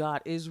see,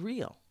 God is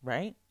real,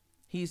 right?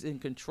 He's in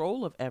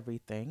control of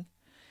everything.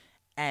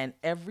 And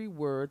every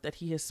word that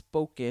he has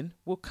spoken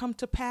will come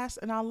to pass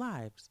in our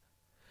lives.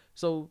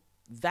 So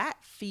that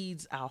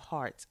feeds our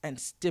hearts and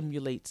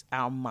stimulates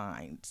our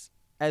minds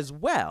as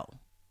well.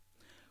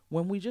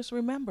 When we just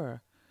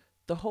remember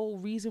the whole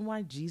reason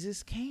why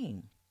Jesus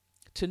came,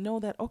 to know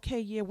that, okay,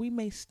 yeah, we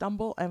may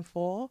stumble and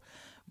fall,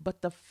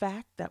 but the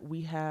fact that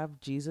we have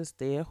Jesus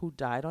there who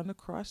died on the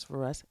cross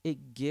for us,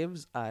 it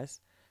gives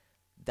us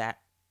that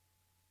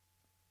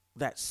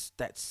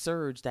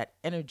surge, that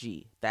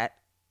energy, that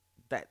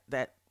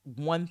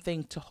one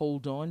thing to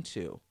hold on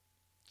to.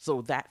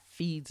 So that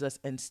feeds us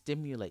and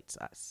stimulates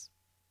us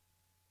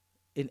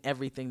in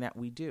everything that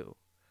we do.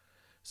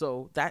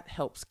 So that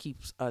helps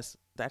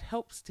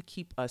to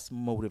keep us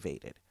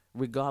motivated,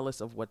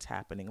 regardless of what's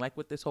happening. Like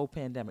with this whole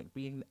pandemic,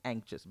 being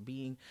anxious,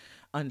 being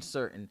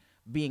uncertain,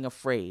 being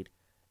afraid,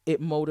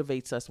 it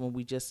motivates us when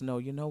we just know,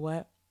 you know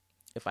what?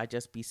 If I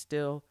just be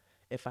still,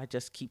 if I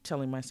just keep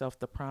telling myself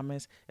the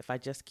promise, if I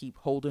just keep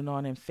holding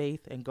on in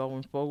faith and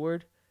going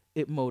forward,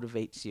 it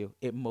motivates you.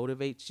 It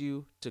motivates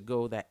you to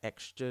go that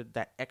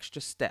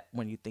extra step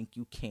when you think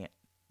you can't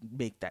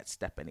make that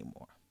step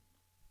anymore.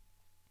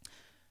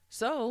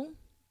 So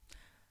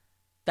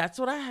that's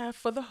what I have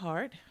for the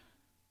heart.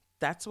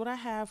 That's what I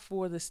have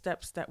for the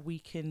steps that we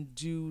can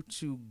do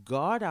to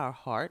guard our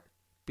heart,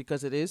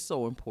 because it is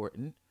so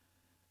important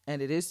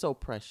and it is so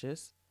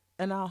precious,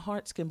 and our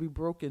hearts can be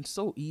broken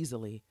so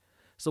easily.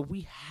 So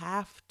we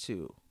have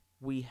to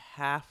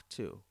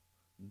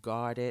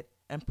guard it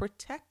and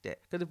protect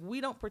it. Because if we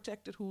don't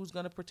protect it, who's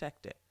going to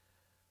protect it?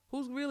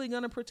 Who's really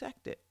going to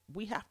protect it?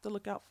 We have to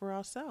look out for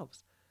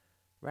ourselves,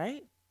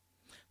 right?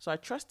 So I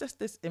trust that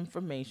this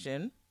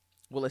information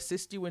will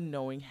assist you in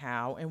knowing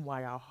how and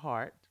why our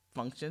heart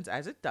functions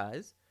as it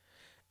does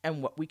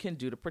and what we can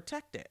do to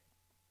protect it.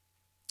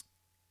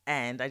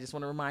 And I just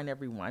want to remind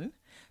everyone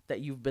that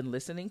you've been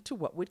listening to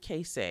What Would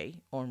Kay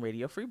Say on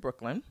Radio Free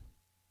Brooklyn.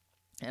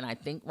 And I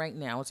think right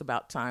now it's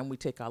about time we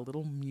take our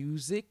little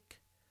music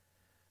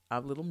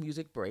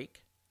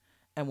break.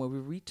 And when we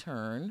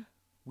return,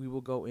 we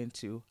will go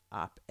into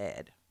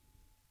op-ed.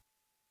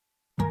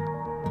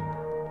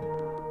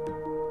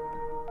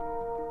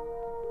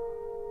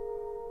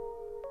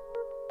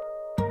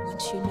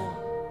 Once you know,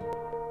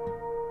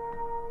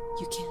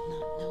 you can't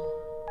not know.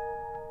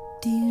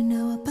 Do you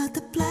know about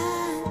the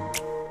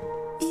Black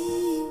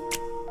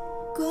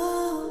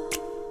Eagle?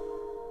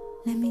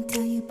 Let me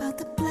tell you about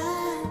the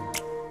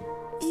Black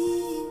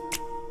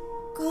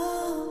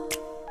Eagle.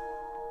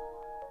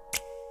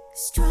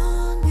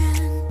 Strong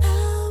and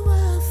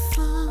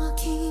powerful,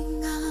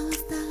 king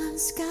of the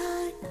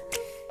sky,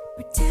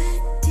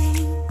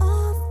 protecting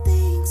all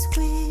things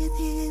with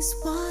his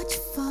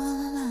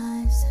watchful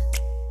eyes.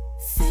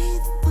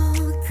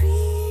 Faithful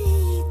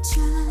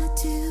creature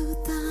to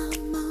the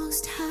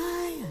Most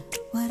High.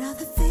 What are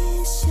the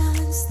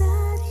visions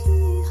that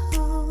he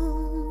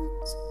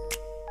holds?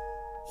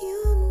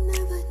 You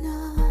never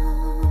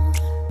know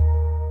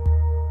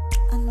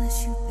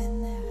unless you've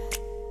been there.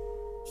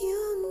 You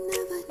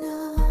never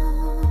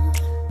know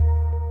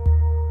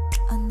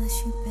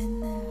unless you've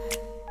been there.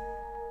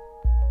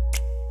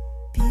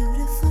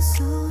 Beautiful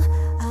soul,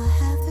 I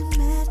haven't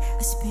met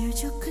a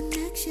spiritual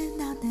connection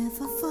I'll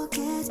never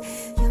forget.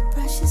 Your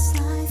precious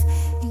life,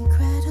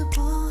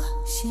 incredible,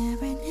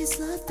 sharing his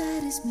love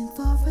that is meant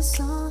for us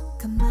all.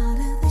 Come out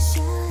of the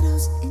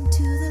shadows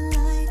into the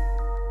light,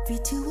 free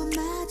to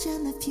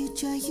imagine the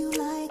future you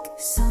like,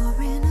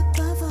 soaring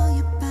above all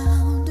your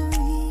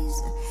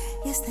boundaries.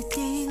 Yes, the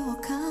day will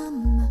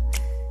come.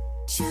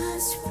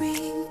 Just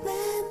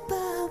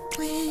remember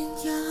when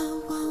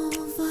you're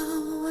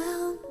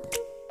overwhelmed,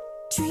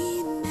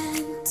 dream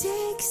and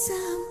take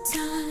some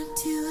time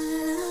to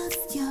love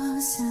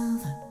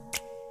yourself.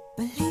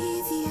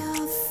 Believe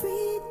you're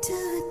free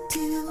to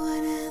do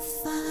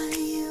whatever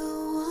you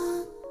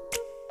want.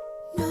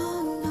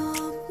 No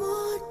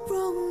more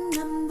room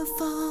number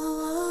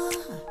 4.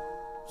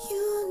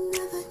 You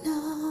never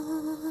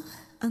know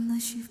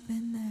unless you've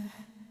been there.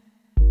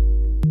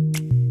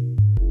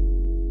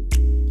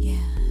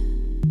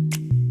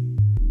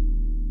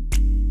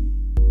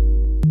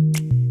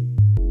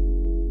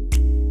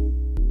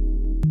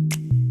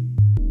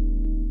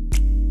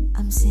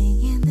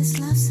 Singing this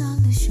love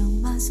song to show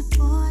my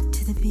support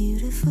to the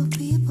beautiful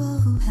people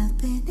who have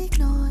been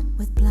ignored,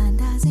 with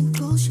blind eyes and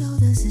cold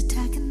shoulders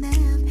attacking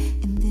them.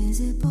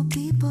 Invisible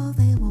people,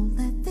 they won't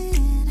let them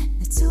in.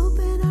 Let's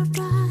open our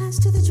eyes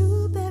to the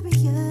true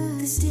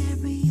barriers. The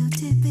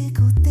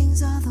stereotypical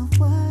things are the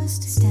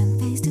worst. Stand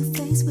face to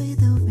face with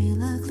the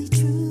real ugly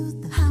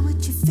truth. How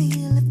would you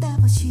feel if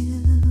that was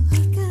you?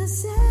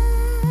 Because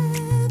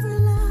every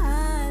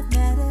life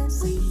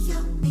matters. We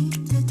all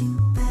need to do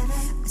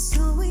better,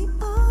 so we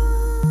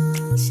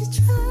all should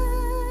try.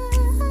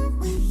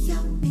 We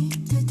all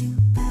need to do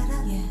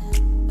better. Yeah.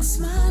 A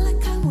smile, a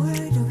kind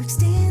word, or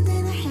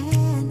extending a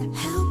hand,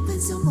 helping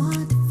someone.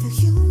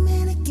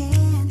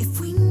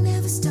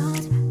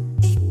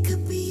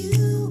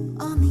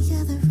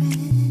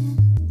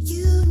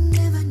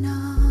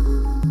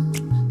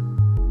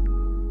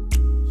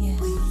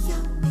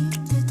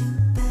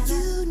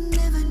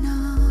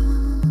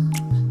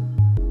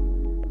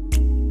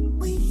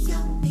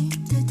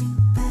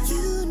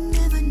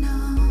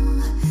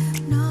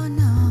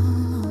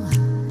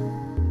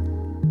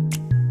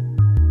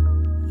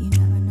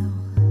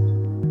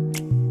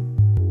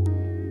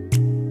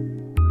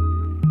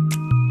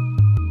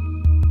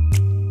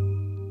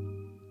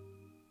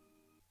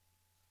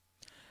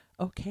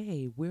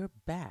 Hey, we're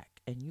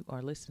back, and you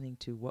are listening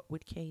to What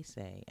Would Kay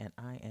Say? And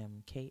I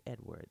am Kay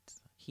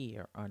Edwards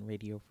here on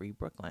Radio Free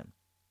Brooklyn.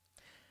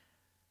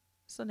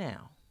 So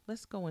now,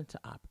 let's go into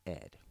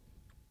op-ed.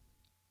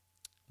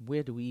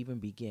 Where do we even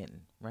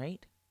begin,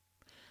 right?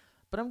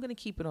 But I'm going to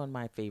keep it on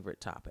my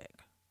favorite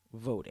topic,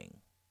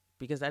 voting,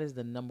 because that is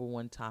the number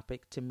one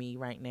topic to me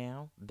right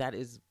now.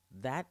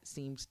 That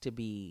seems to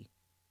be,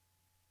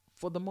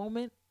 for the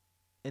moment,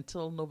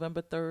 until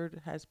November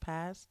 3rd has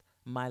passed,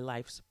 my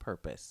life's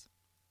purpose,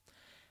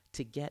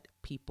 to get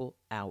people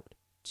out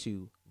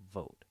to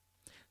vote.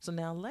 So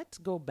now let's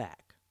go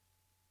back.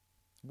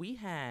 We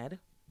had,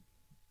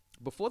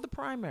 before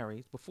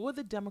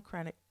the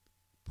Democratic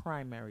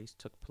primaries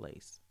took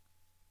place,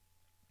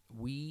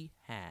 we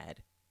had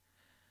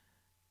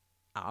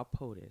our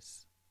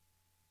POTUS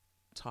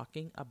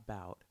talking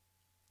about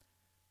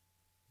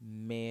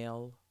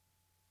mail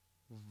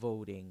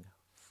voting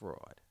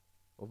fraud,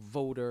 or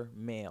voter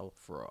mail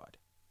fraud.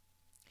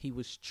 He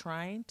was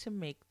trying to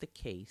make the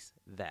case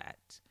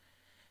that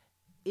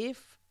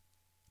if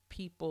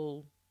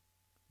people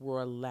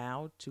were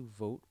allowed to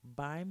vote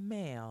by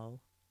mail,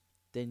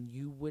 then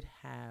you would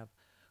have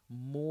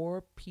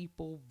more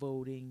people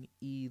voting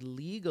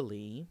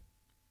illegally,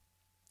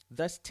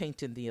 thus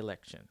tainting the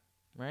election,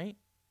 right?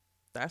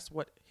 That's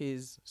what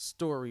his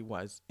story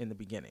was in the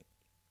beginning.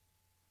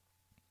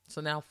 So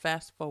now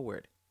fast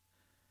forward.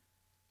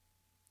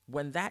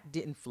 When that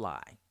didn't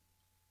fly,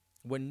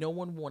 when no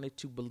one wanted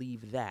to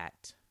believe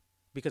that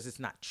because it's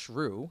not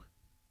true,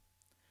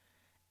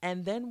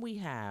 and then we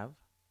have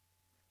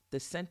the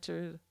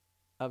Center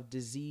of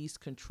Disease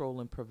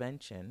Control and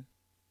Prevention,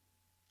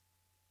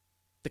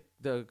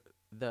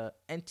 the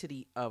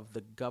entity of the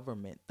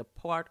government, the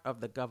part of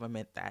the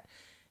government that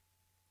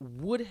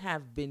would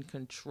have been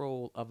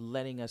control of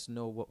letting us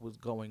know what was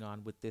going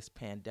on with this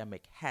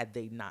pandemic had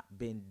they not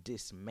been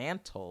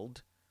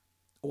dismantled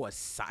or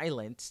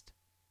silenced,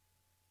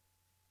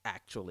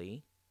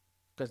 actually,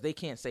 because they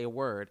can't say a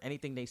word.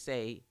 Anything they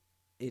say,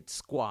 it's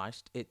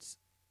squashed.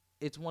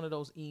 It's one of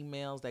those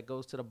emails that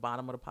goes to the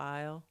bottom of the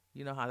pile.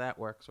 You know how that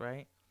works,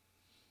 right?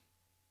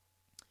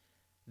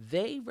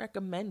 They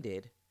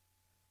recommended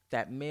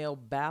that mail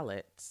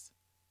ballots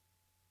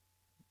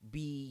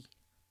be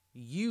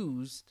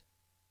used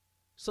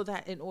so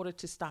that in order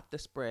to stop the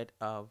spread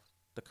of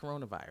the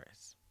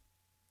coronavirus.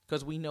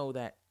 Because we know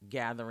that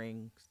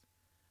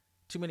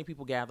too many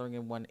people gathering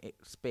in one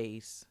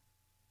space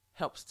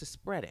helps to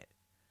spread it.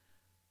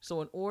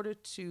 So in order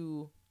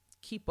to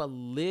keep a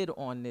lid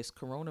on this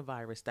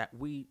coronavirus that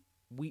we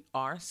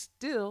are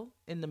still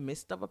in the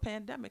midst of a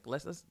pandemic.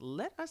 Let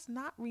us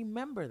not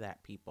remember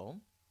that, people.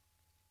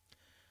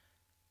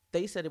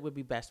 They said it would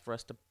be best for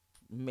us to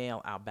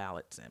mail our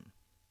ballots in.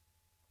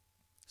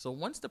 So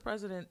once the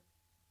president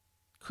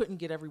couldn't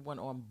get everyone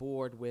on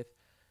board with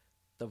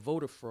the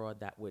voter fraud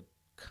that would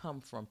come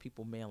from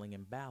people mailing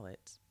in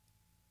ballots,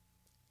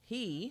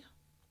 he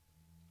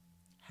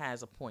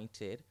has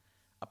appointed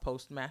a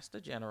postmaster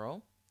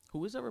general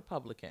who is a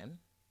Republican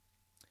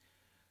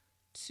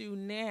to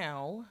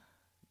now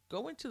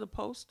go into the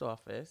post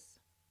office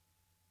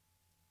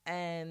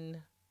and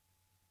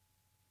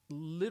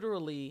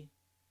literally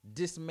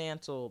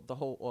dismantle the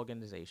whole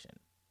organization.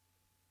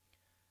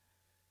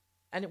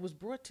 And it was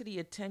brought to the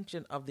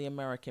attention of the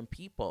American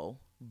people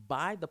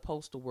by the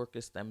postal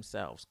workers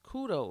themselves.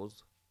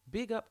 Kudos,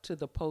 big up to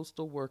the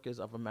postal workers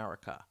of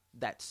America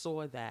that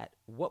saw that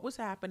what was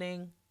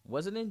happening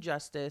was an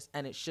injustice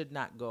and it should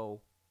not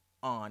go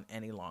on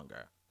any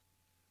longer.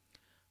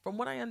 From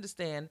what I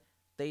understand,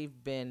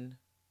 they've been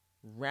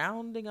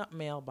rounding up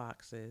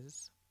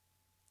mailboxes.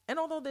 And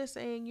although they're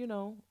saying,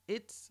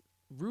 it's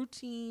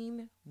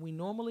routine, we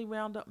normally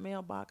round up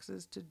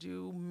mailboxes to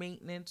do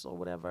maintenance or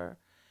whatever.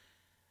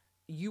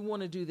 You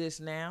want to do this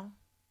now?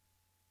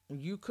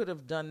 You could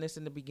have done this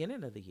in the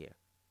beginning of the year.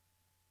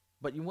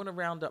 But you want to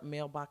round up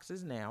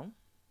mailboxes now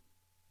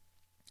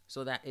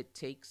so that it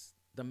takes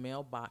the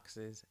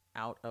mailboxes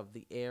out of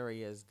the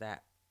areas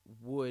that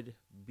would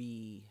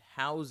be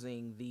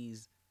housing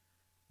these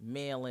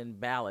mail-in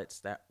ballots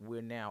that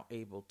we're now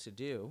able to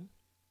do.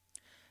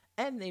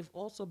 And they've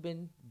also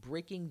been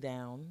breaking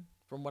down,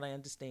 from what I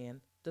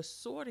understand, the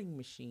sorting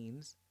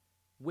machines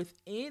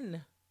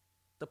within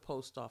the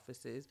post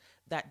offices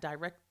that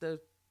direct the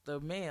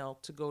mail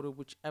to go to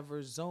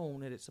whichever zone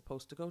that it's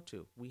supposed to go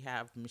to. We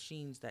have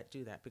machines that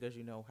do that because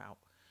you know how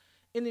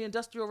in the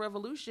Industrial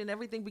Revolution,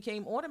 everything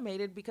became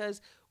automated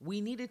because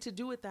we needed to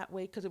do it that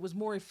way because it was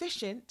more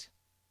efficient.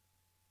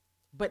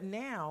 But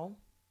now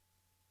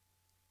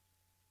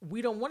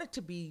we don't want it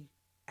to be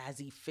as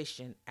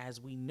efficient as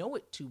we know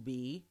it to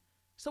be.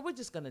 So we're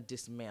just going to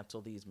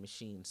dismantle these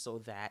machines so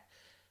that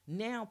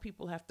now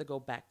people have to go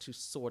back to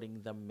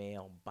sorting the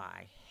mail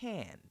by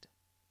hand.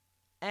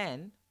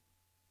 And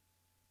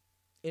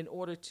in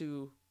order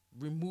to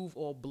remove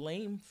all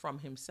blame from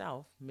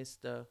himself,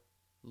 Mr.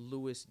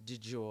 Louis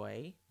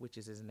DeJoy, which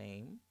is his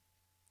name,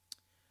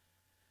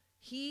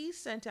 he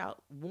sent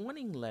out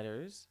warning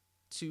letters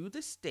to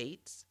the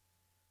states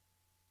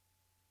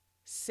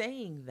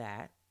saying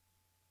that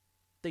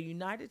The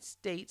United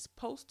States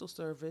Postal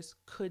Service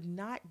could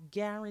not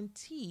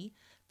guarantee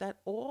that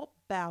all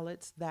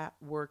ballots that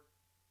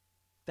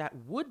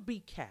would be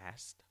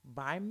cast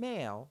by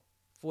mail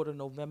for the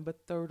November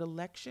 3rd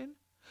election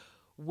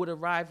would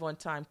arrive on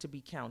time to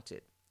be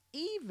counted,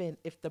 even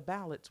if the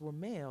ballots were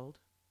mailed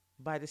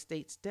by the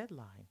state's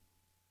deadline.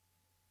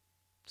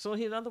 So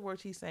in other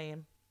words, he's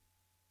saying,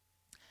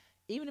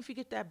 even if you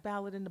get that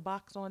ballot in the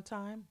box on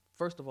time,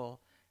 first of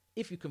all,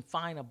 if you can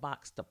find a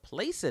box to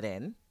place it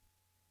in,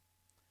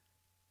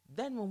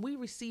 then when we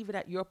receive it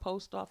at your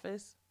post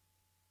office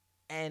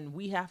and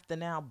we have to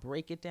now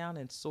break it down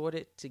and sort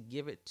it to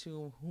give it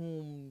to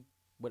whom,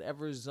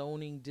 whatever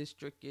zoning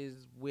district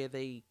is where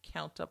they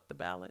count up the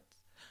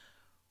ballots,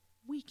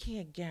 we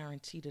can't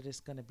guarantee that it's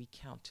going to be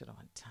counted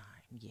on time.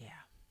 Yeah.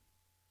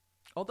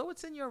 Although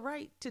it's in your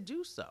right to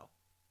do so.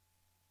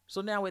 So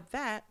now with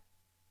that,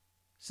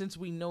 since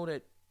we know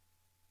that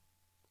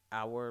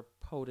our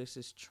POTUS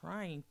is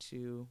trying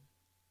to,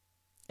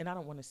 and I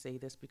don't want to say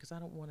this because I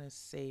don't want to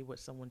say what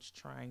someone's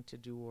trying to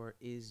do or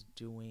is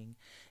doing.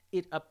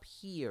 It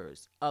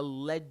appears,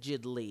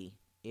 allegedly,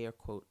 air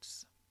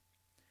quotes,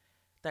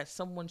 that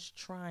someone's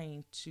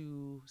trying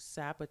to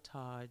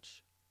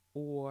sabotage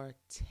or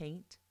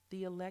taint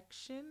the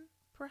election,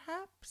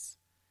 perhaps.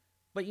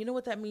 But you know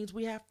what that means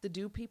we have to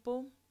do,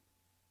 people?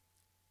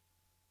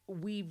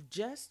 We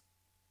just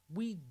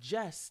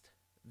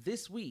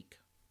this week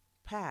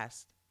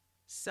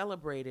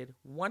celebrated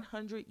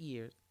 100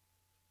 years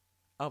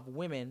of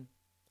women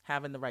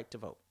having the right to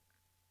vote.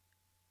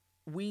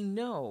 We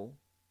know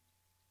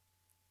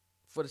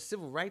for the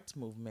civil rights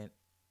movement,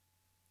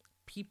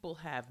 people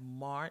have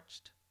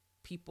marched,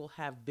 people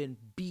have been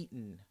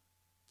beaten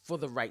for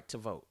the right to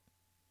vote.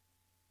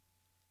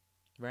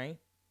 Right?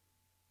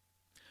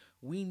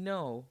 We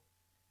know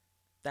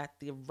that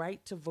the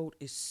right to vote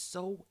is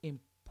so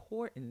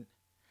important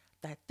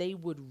that they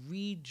would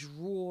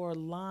redraw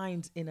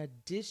lines in a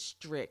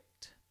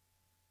district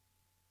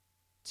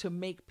to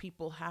make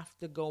people have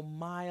to go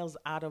miles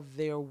out of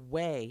their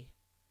way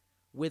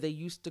where they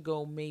used to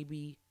go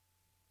maybe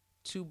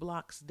 2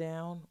 blocks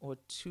down or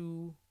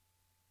two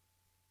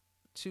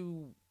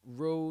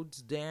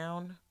roads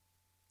down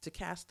to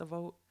cast a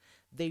vote.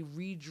 They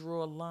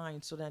redraw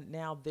lines so that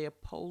now their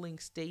polling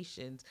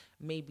stations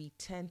may be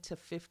 10 to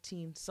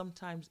 15,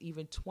 sometimes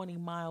even 20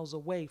 miles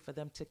away for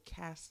them to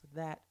cast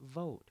that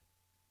vote.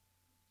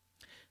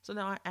 So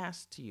now I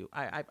ask to you,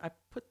 I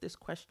put this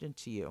question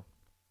to you.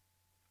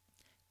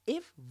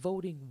 If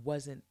voting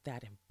wasn't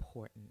that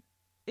important,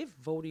 if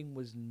voting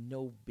was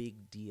no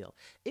big deal,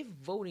 if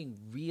voting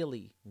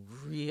really,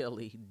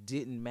 really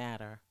didn't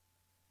matter,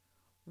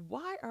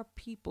 why are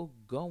people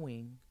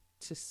going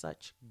to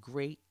such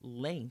great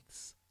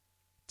lengths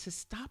to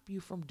stop you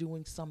from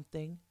doing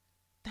something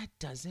that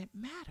doesn't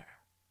matter?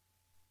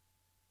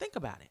 Think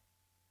about it.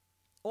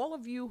 All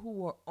of you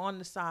who are on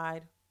the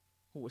side,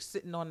 who are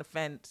sitting on the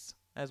fence,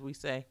 as we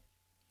say,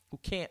 who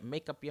can't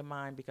make up your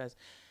mind because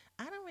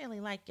I don't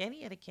really like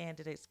any of the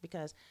candidates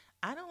because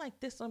I don't like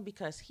this one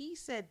because he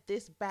said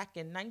this back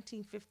in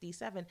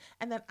 1957,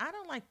 and then I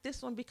don't like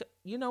this one because,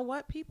 you know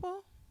what,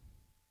 people?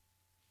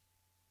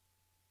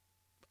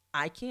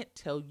 I can't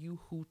tell you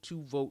who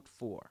to vote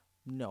for.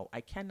 No,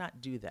 I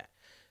cannot do that.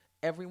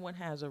 Everyone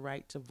has a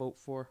right to vote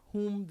for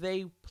whom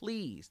they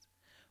please.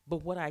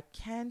 But what I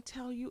can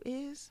tell you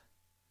is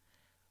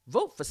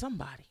vote for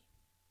somebody.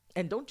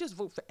 And don't just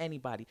vote for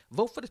anybody.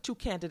 Vote for the 2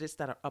 candidates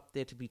that are up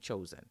there to be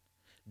chosen.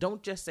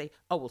 Don't just say,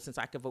 oh, well, since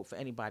I can vote for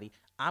anybody,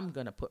 I'm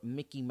going to put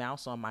Mickey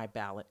Mouse on my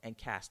ballot and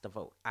cast a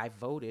vote. I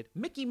voted.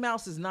 Mickey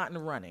Mouse is not in the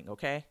running,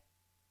 okay?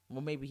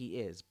 Well, maybe he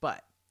is,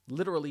 but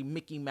literally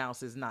Mickey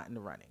Mouse is not in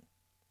the running.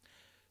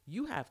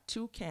 You have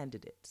 2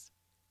 candidates.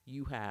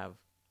 You have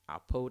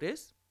our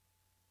POTUS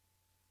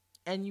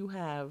and you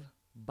have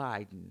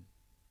Biden.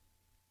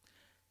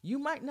 You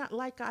might not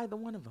like either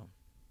one of them.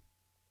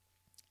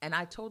 And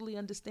I totally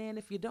understand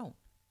if you don't.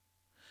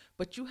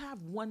 But you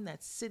have one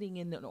that's sitting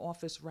in an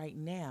office right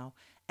now,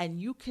 and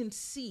you can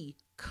see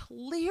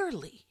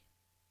clearly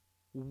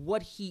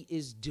what he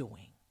is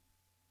doing.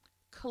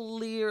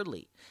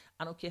 Clearly.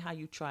 I don't care how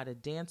you try to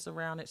dance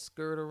around it,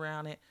 skirt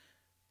around it,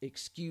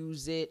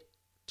 excuse it,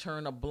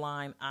 turn a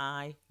blind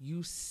eye.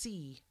 You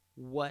see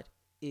what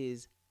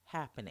is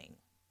happening.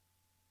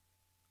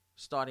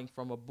 Starting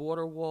from a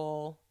border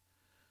wall,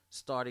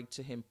 starting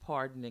to him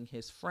pardoning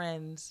his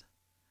friends,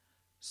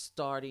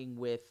 starting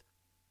with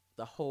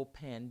the whole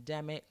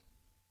pandemic,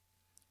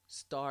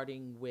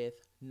 starting with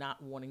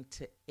not wanting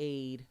to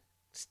aid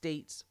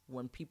states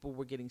when people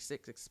were getting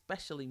sick,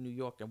 especially New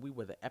York, and we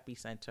were the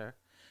epicenter,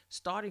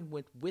 starting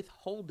with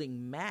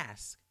withholding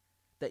masks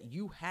that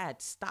you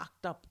had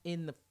stocked up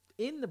in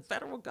the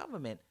federal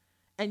government,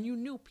 and you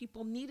knew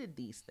people needed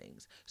these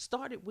things,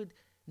 started with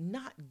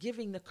not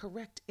giving the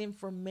correct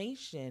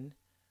information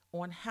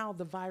on how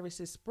the virus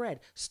is spread,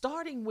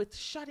 starting with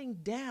shutting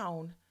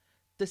down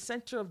the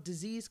Center of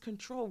Disease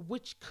Control,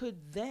 which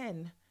could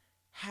then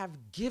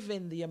have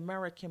given the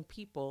American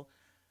people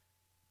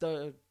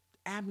the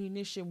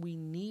ammunition we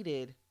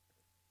needed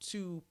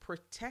to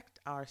protect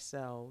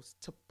ourselves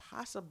to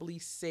possibly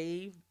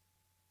save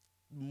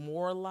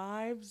more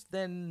lives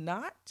than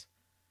not.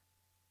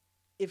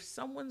 If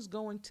someone's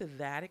going to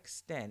that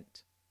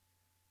extent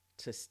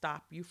to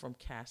stop you from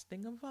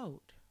casting a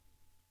vote,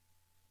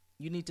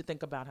 you need to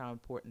think about how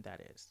important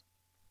that is.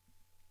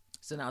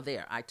 So now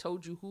there, I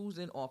told you who's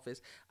in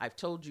office. I've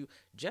told you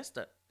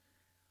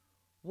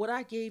what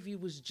I gave you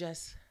was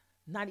just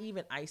not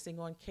even icing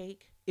on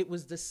cake. It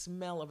was the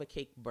smell of a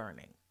cake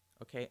burning.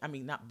 Okay. I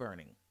mean, not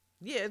burning.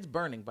 Yeah, it's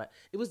burning, but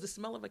it was the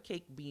smell of a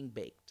cake being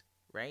baked,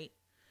 right?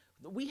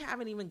 We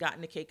haven't even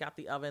gotten the cake out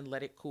the oven,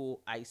 let it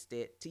cool, iced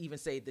it, to even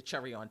say the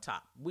cherry on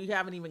top. We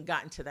haven't even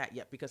gotten to that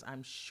yet, because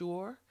I'm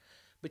sure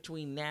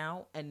between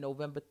now and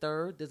November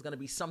 3rd, there's going to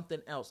be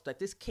something else. That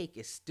this cake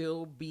is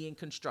still being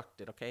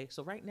constructed, okay?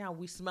 So right now,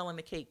 we smelling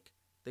the cake.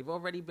 They've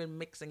already been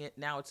mixing it.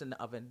 Now it's in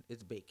the oven.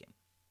 It's baking.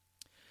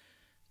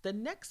 The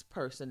next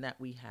person that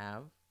we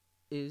have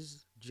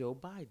is Joe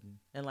Biden.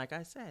 And like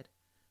I said,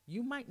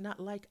 you might not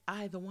like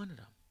either one of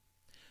them.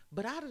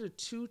 But out of the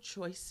two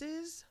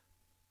choices,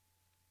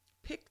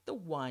 pick the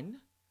one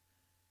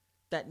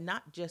that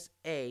not just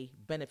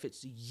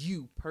benefits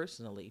you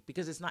personally,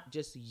 because it's not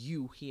just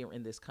you here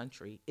in this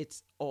country,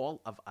 it's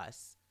all of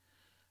us.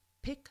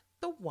 Pick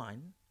the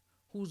one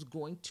who's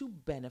going to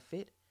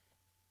benefit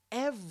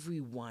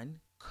everyone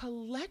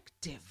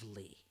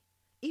collectively,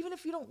 even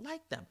if you don't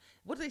like them.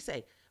 What do they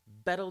say?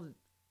 Better,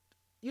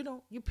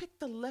 you pick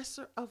the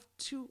lesser of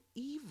two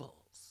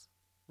evils,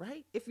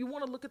 right? If you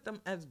want to look at them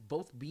as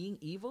both being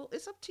evil,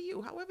 it's up to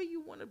you. However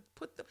you want to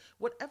put them,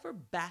 whatever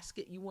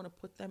basket you want to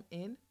put them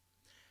in,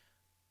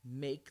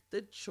 make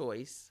the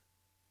choice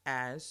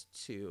as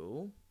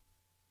to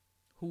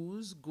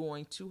who's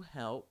going to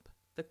help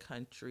the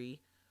country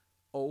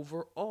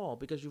overall,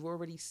 because you've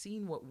already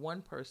seen what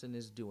one person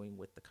is doing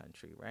with the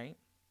country, right?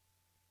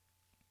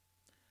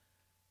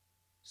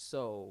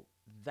 So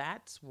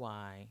that's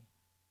why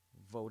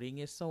voting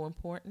is so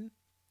important.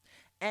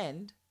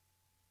 And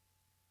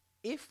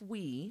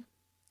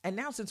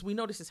now since we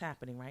know this is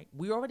happening, right,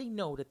 we already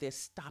know that they're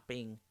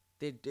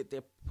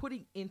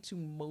putting into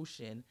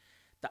motion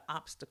the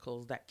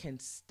obstacles that can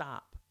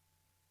stop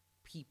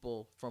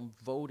people from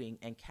voting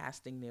and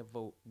casting their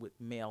vote with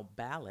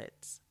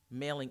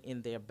mailing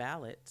in their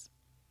ballots.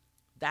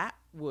 That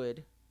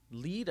would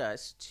lead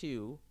us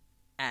to,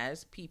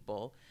 as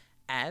people,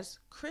 as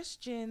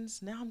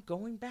Christians, now I'm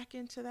going back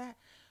into that.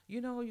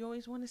 You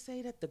always want to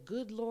say that the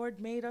good Lord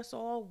made us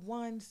all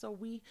one, so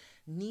we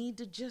need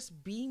to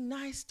just be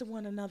nice to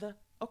one another.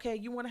 Okay,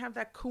 you want to have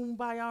that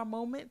kumbaya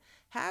moment?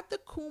 Have the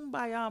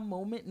kumbaya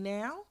moment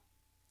now,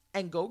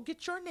 and go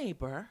get your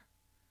neighbor,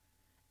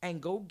 and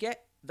go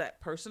get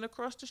that person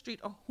across the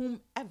street, or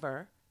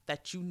whomever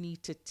that you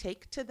need to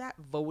take to that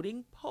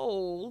voting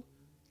poll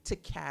to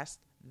cast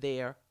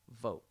their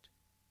vote.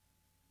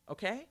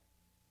 Okay?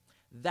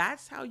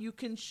 That's how you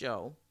can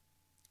show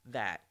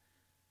that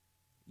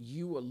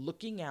you are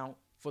looking out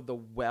for the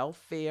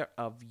welfare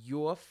of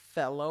your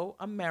fellow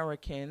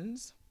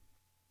Americans,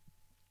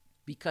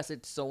 because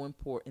it's so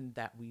important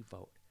that we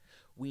vote.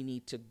 We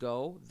need to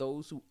go.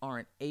 Those who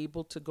aren't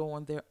able to go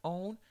on their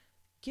own,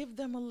 give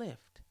them a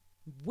lift.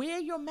 Wear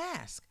your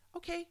mask.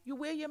 Okay, you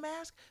wear your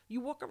mask.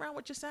 You walk around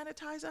with your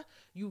sanitizer.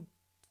 You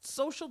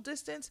social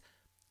distance.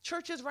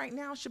 Churches right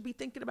now should be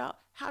thinking about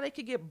how they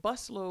could get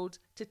busloads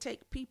to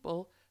take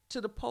people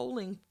to the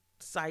polling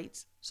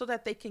sites so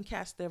that they can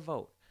cast their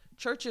vote.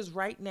 Churches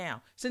right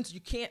now, since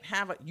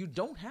you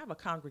don't have a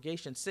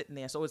congregation sitting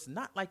there, so it's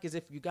not like as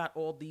if you got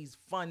all these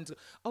funds.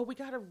 Oh, we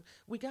got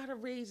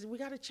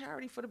a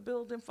charity for the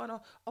building fund.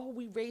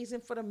 We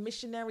raising for the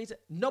missionaries.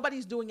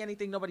 Nobody's doing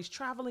anything. Nobody's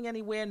traveling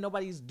anywhere.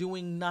 Nobody's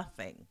doing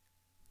nothing.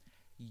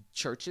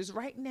 Churches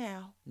right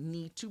now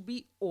need to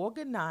be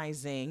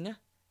organizing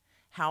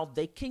how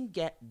they can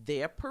get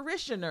their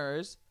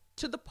parishioners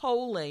to the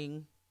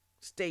polling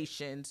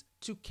stations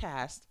to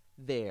cast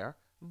their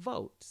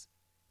votes.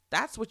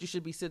 That's what you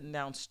should be sitting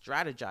down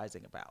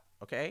strategizing about,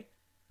 okay?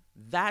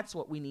 That's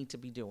what we need to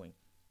be doing.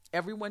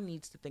 Everyone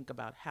needs to think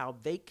about how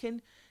they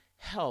can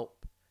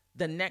help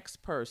the next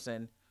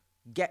person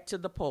get to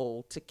the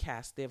poll to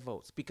cast their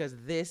votes, because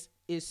this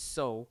is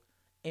so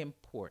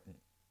important.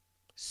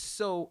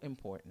 So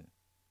important.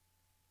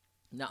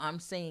 Now, I'm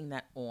saying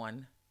that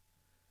on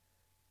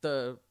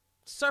the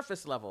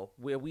surface level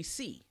where we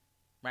see,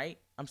 right?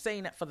 I'm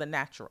saying that for the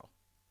natural.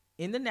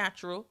 In the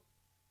natural,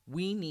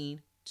 we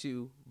need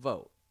to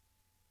vote.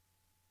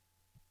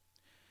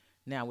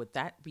 Now, with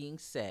that being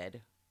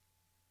said,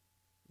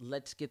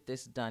 let's get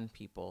this done,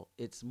 people.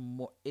 It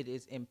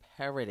is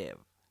imperative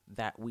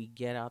that we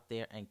get out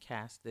there and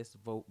cast this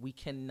vote. We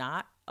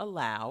cannot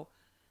allow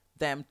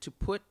them to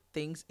put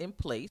things in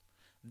place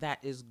that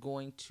is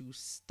going to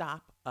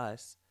stop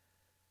us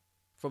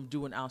from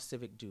doing our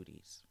civic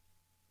duties.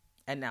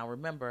 And now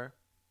remember,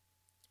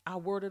 our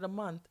word of the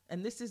month,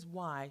 and this is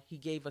why he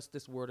gave us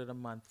this word of the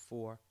month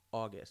for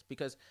August,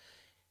 because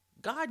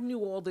God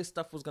knew all this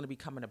stuff was going to be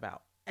coming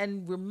about.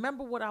 And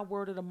remember what our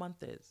word of the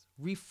month is: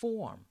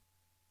 reform.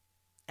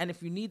 And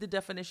if you need the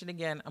definition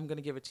again, I'm going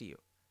to give it to you.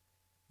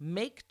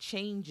 make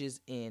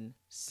changes in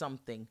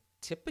something,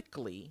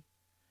 typically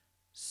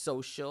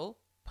social,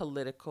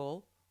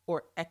 political,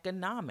 or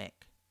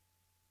economic,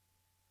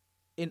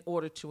 in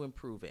order to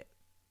improve it.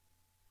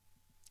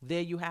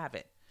 There you have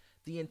it.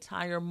 The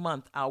entire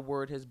month, our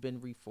word has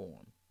been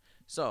reform.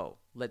 So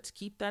let's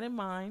keep that in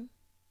mind.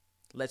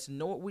 Let's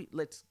know what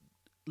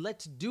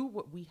let's do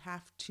what we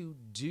have to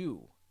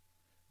do.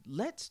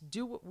 Let's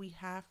do what we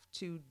have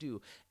to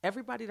do.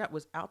 Everybody that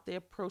was out there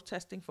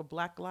protesting for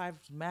Black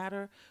Lives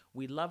Matter,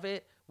 we love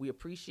it. We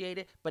appreciate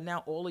it. But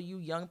now all of you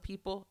young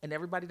people and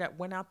everybody that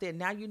went out there,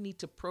 now you need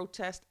to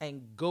protest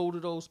and go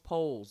to those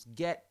polls.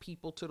 Get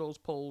people to those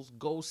polls.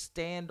 Go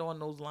stand on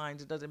those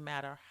lines. It doesn't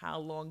matter how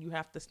long you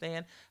have to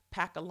stand.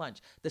 Pack a lunch.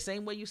 The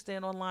same way you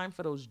stand online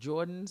for those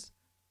Jordans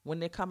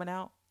when they're coming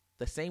out.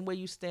 The same way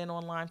you stand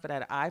online for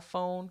that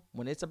iPhone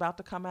when it's about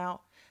to come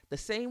out. The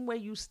same way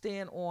you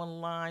stand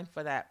online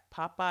for that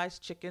Popeye's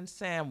chicken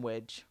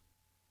sandwich.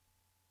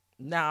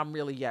 Now I'm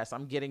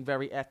getting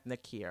very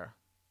ethnic here.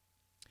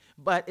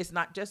 But it's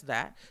not just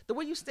that. The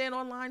way you stand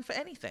online for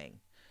anything.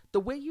 The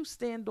way you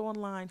stand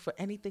online for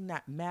anything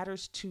that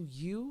matters to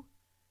you,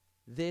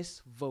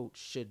 this vote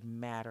should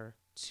matter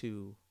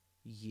to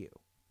you.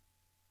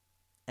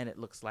 And it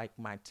looks like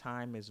my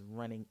time is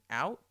running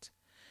out.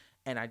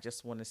 And I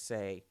just want to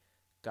say,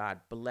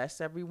 God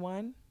bless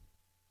everyone.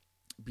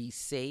 Be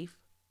safe.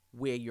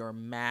 Wear your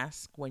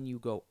mask when you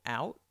go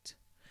out.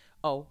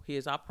 Oh,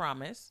 here's our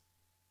promise.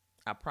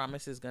 Our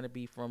promise is going to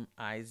be from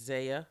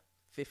Isaiah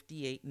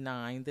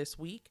 58:9 this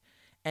week.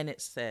 And it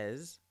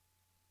says,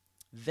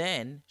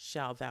 "Then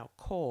shalt thou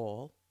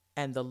call,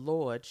 and the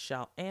Lord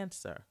shall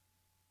answer.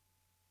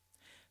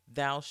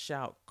 Thou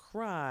shalt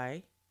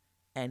cry,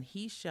 and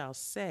he shall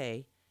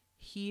say,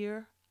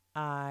 Here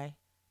I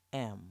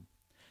am."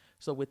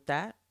 So with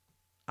that,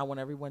 I want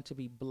everyone to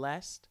be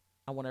blessed.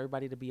 I want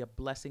everybody to be a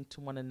blessing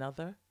to one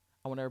another.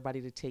 I want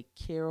everybody to take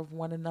care of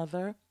one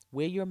another.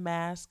 Wear your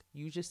mask,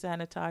 use your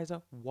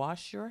sanitizer,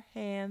 wash your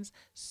hands,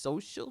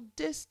 social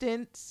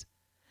distance.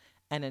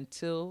 And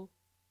until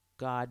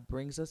God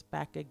brings us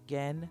back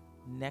again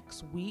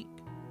next week,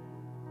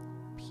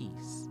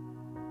 peace.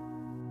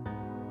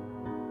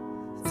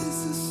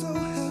 This is so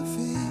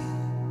heavy,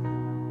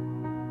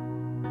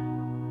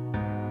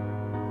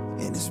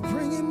 and it's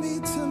bringing me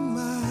to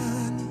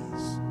my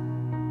knees,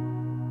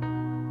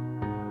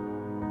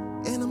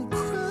 and I'm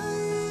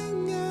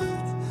crying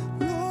out,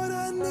 Lord,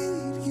 I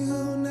need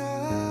you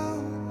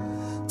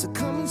now to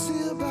come and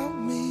see about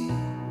me.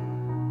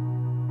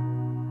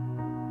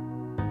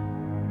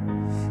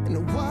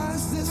 And why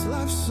is this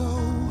life so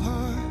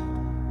hard?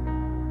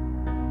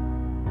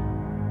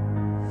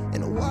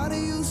 And why do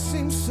you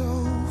seem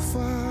so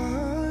far?